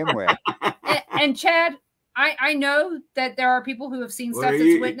to begin with. And Chad, I know that there are people who have seen stuff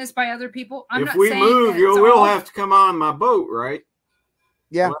that's witnessed by other people. I'm not saying if we move, you will have to come on my boat, right?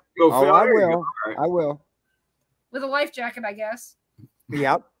 Yeah. I will. Right. I will. With a life jacket, I guess.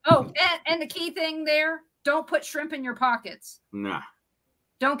 Yep. Oh, and the key thing there, don't put shrimp in your pockets. Nah.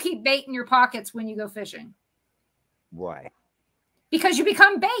 Don't keep bait in your pockets when you go fishing. Why? Because you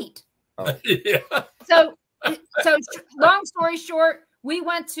become bait. Oh. Yeah. So long story short, we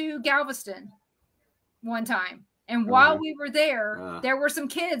went to Galveston one time. And while we were there, there were some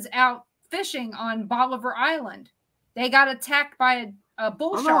kids out fishing on Bolivar Island. They got attacked by a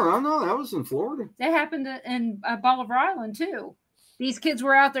bull shark. Oh, no, that was in Florida. That happened in Bolivar Island, too. These kids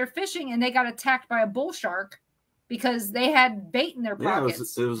were out there fishing, and they got attacked by a bull shark because they had bait in their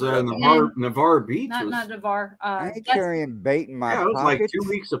pockets. It was Navarre Beach. Not Navarre. I ain't carrying bait in my pockets. It was like 2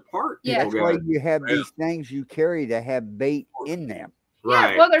 weeks apart. Yeah. That's why you have these things you carry that have bait in them.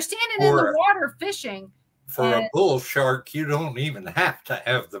 Right. Yeah, well, they're standing in the water fishing. For a bull shark, you don't even have to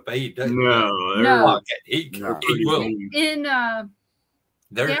have the bait. No. No. He will.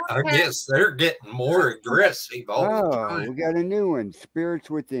 I guess they're getting more aggressive all the time. We got a new one, Spirits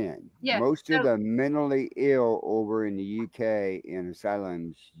Within. Yeah. Most of the mentally ill over in the UK in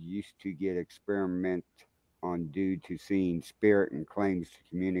asylums used to get experiment on due to seeing spirit and claims to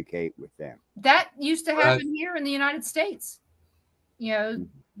communicate with them. That used to happen here in the United States, you know,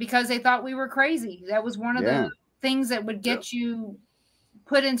 because they thought we were crazy. That was one of the things that would get you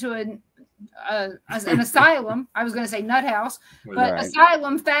put into an asylum. I was going to say nut house, but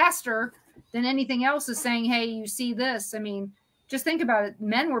asylum faster than anything else is saying, hey, you see this. I mean, just think about it.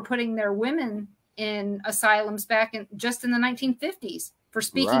 Men were putting their women in asylums back just in the 1950s for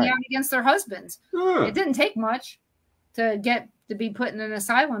speaking out against their husbands. It didn't take much to get to be put in an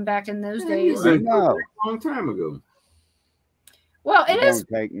asylum back in those days. A long time ago. Well, it don't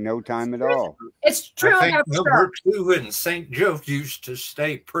take no time at all. It's true. I think number 2 in St. Joe used to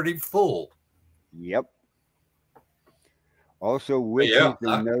stay pretty full. Yep. Also, witches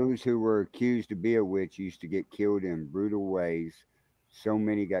and those who were accused to be a witch used to get killed in brutal ways. So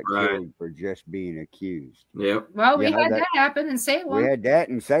many got killed for just being accused. Yep. Well, we had that happen in Salem. We had that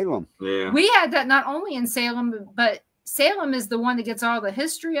in Salem. Yeah. We had that not only in Salem, but Salem is the one that gets all the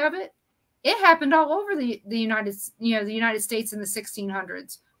history of it. It happened all over the United States in the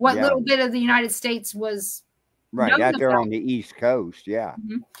 1600s. What little bit of the United States was out there on the East Coast,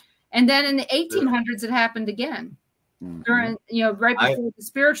 And then in the 1800s, it happened again during right before the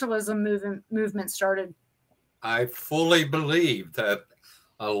spiritualism movement started. I fully believe that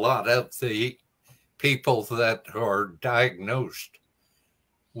a lot of the people that are diagnosed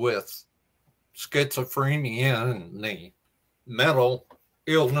with schizophrenia and the mental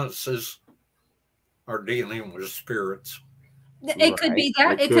illnesses are dealing with spirits. It could be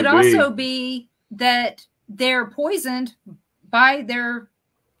that. It could also be that they're poisoned by their,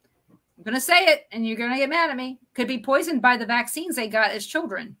 I'm going to say it and you're going to get mad at me, could be poisoned by the vaccines they got as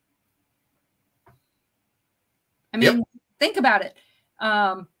children. I mean, think about it.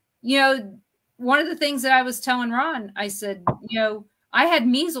 One of the things that I was telling Ron, I said, I had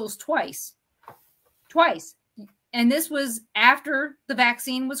measles twice. And this was after the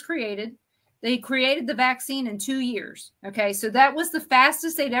vaccine was created. They created the vaccine in 2 years. Okay. So that was the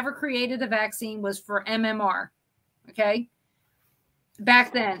fastest they'd ever created a vaccine was for MMR. Okay.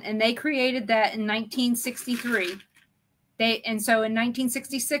 Back then. And they created that in 1963. And so in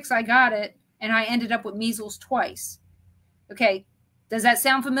 1966, I got it and I ended up with measles twice. Okay. Does that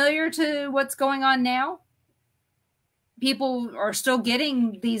sound familiar to what's going on now? People are still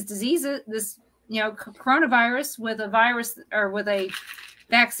getting these diseases, this, coronavirus with a virus or with a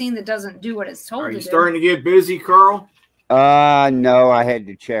vaccine that doesn't do what it's told to do. Are you starting to get busy, Carl? No, I had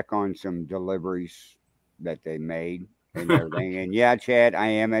to check on some deliveries that they made and everything. And yeah, Chad, I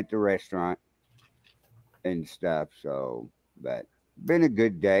am at the restaurant and stuff. So, but been a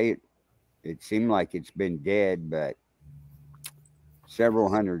good day. It seemed like it's been dead, but several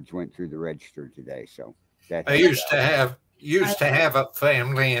hundreds went through the register today. So that's I used to have a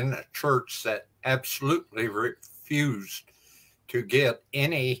family in a church that absolutely refused to get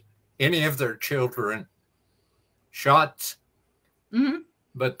any of their children shots,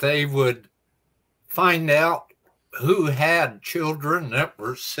 but they would find out who had children that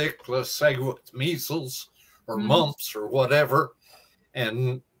were sick, let's say with measles or mumps or whatever,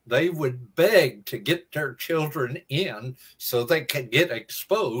 and they would beg to get their children in so they could get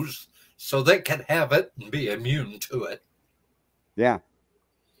exposed, so they could have it and be immune to it. Yeah.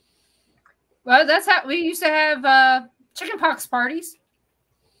 Well, that's how we used to have chickenpox parties.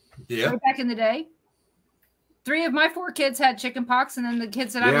 Yeah. Right back in the day. 3 of my 4 kids had chickenpox, and then the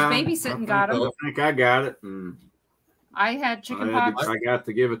kids that I was babysitting got them. I think I got it. I had chickenpox. I got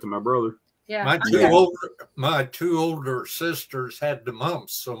to give it to my brother. Yeah. My two older sisters had the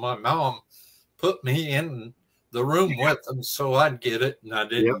mumps, so my mom put me in the room with them so I'd get it, and I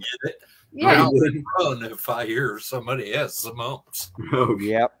didn't get it. Yeah. I'll run if I hear somebody has the mumps. Oh,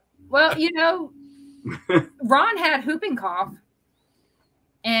 yep. Well, Ron had whooping cough,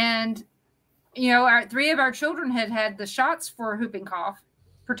 and 3 of our children had the shots for whooping cough.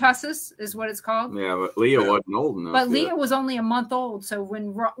 Pertussis is what it's called. Yeah, but Leah wasn't old enough. But Leah was only a month old, so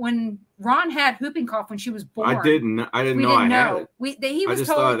when Ron had whooping cough when she was born, I didn't know I had it. I just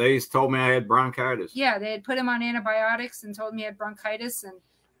thought they just told me I had bronchitis. Yeah, they had put him on antibiotics and told me he had bronchitis, and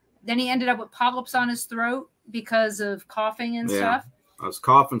then he ended up with polyps on his throat because of coughing and stuff. I was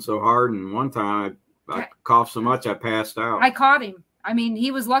coughing so hard, and one time I coughed so much I passed out. I caught him. I mean, he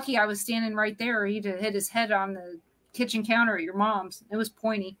was lucky I was standing right there. He'd hit his head on the kitchen counter at your mom's. It was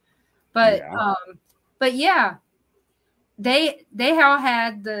pointy. But they all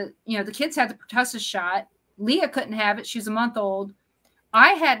had the kids had the pertussis shot. Leah couldn't have it. She was a month old.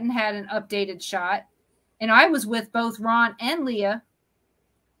 I hadn't had an updated shot, and I was with both Ron and Leah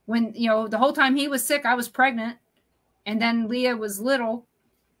when, the whole time he was sick, I was pregnant, and then Leah was little.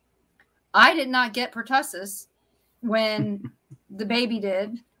 I did not get pertussis when the baby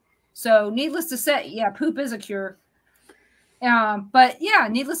did. So needless to say, yeah, poop is a cure. But yeah,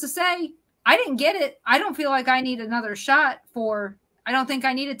 needless to say, I didn't get it. I don't feel like I need another shot I don't think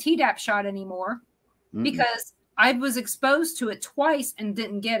I need a Tdap shot anymore because I was exposed to it twice and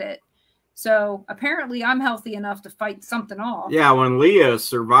didn't get it. So apparently I'm healthy enough to fight something off. Yeah, when Leah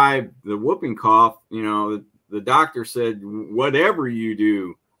survived the whooping cough, the doctor said, whatever you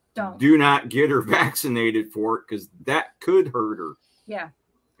do, do not get her vaccinated for it because that could hurt her. Yeah.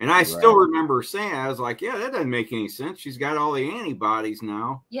 And I still remember saying, I was like, yeah, that doesn't make any sense. She's got all the antibodies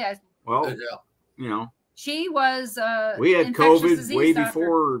now. Yeah. Well, she was we had COVID way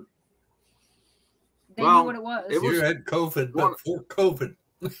before. They knew what it was. You had COVID before COVID.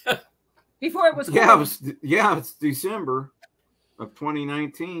 Before it was COVID. It's December of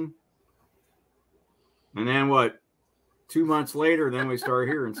 2019. And then what? 2 months later, then we start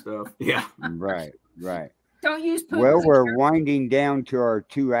hearing stuff. Yeah. Right. Don't use poop. Well, we're winding down to our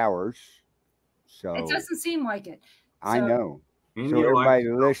 2 hours. So it doesn't seem like it. I know. So everybody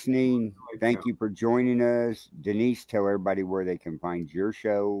listening, thank you for joining us. Denise, tell everybody where they can find your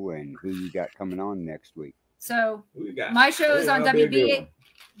show and who you got coming on next week. So my show is on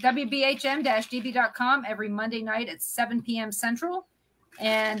WBHM-DB.com every Monday night at 7 p.m. Central.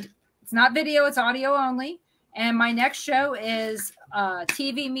 And it's not video, it's audio only. And my next show is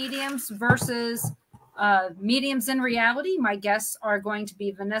TV mediums versus mediums in reality. My guests are going to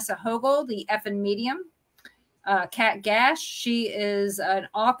be Vanessa Hogel, the effing medium. Kat Gash, she is an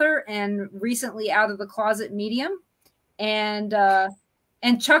author and recently out of the closet medium. And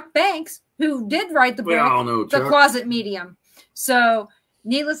Chuck Banks, who did write the book, The Closet Medium. So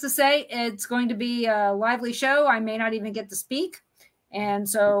needless to say, it's going to be a lively show. I may not even get to speak. And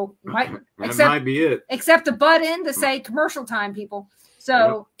so might be it. Except to butt in to say commercial time, people.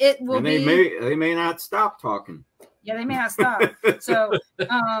 So it will be. They may not stop talking. Yeah, they may not stop. So,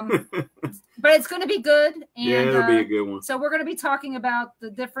 but it's going to be good. And, yeah, it'll be a good one. So we're going to be talking about the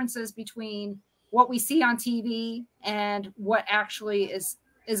differences between what we see on TV and what actually is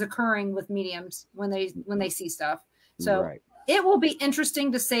occurring with mediums when they see stuff. So it will be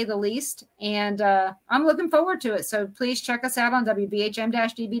interesting to say the least. And I'm looking forward to it. So please check us out on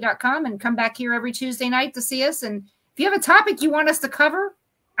WBHM-DB.com and come back here every Tuesday night to see us. And if you have a topic you want us to cover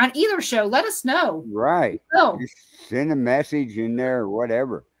on either show, let us know. Right. Just send a message in there or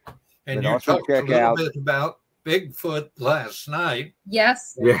whatever. And you talked a little bit about Bigfoot last night.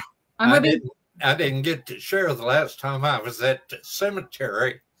 Yes. Yeah. I didn't get to share the last time I was at the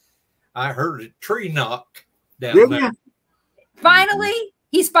cemetery. I heard a tree knock down there. Finally,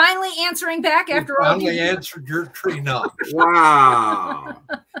 he's finally answering back after all. Finally answered your tree knock. Wow.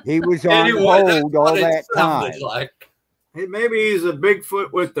 He was on hold all that time. Like. Hey, maybe he's a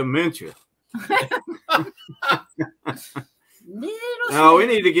Bigfoot with dementia. No, we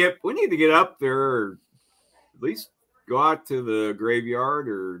need to get up there, or at least go out to the graveyard,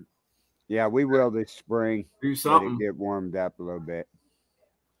 or yeah, we will this spring. Do something. Get warmed up a little bit.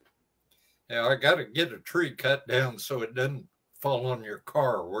 Yeah, I got to get a tree cut down so it doesn't fall on your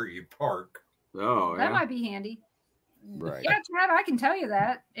car where you park. Oh, that might be handy. Right. Yeah, Chad, I can tell you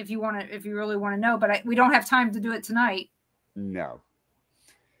that if you really want to know, but we don't have time to do it tonight. No.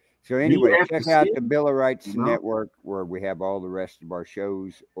 So anyway, check out the Bill of Rights Network, where we have all the rest of our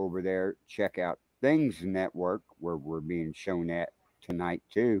shows over there. Check out Things Network, where we're being shown at tonight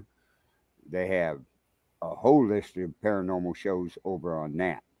too. They have a whole list of paranormal shows over on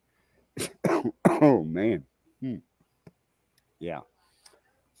that. Oh man. Yeah.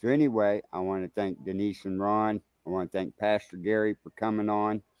 So anyway, I want to thank Denise and Ron. I want to thank Pastor Gary for coming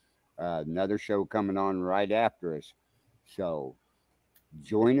on. Another show coming on right after us. So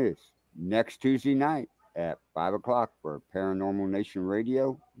join us next Tuesday night at 5 o'clock for Paranormal Nation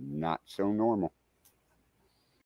Radio. Not so normal.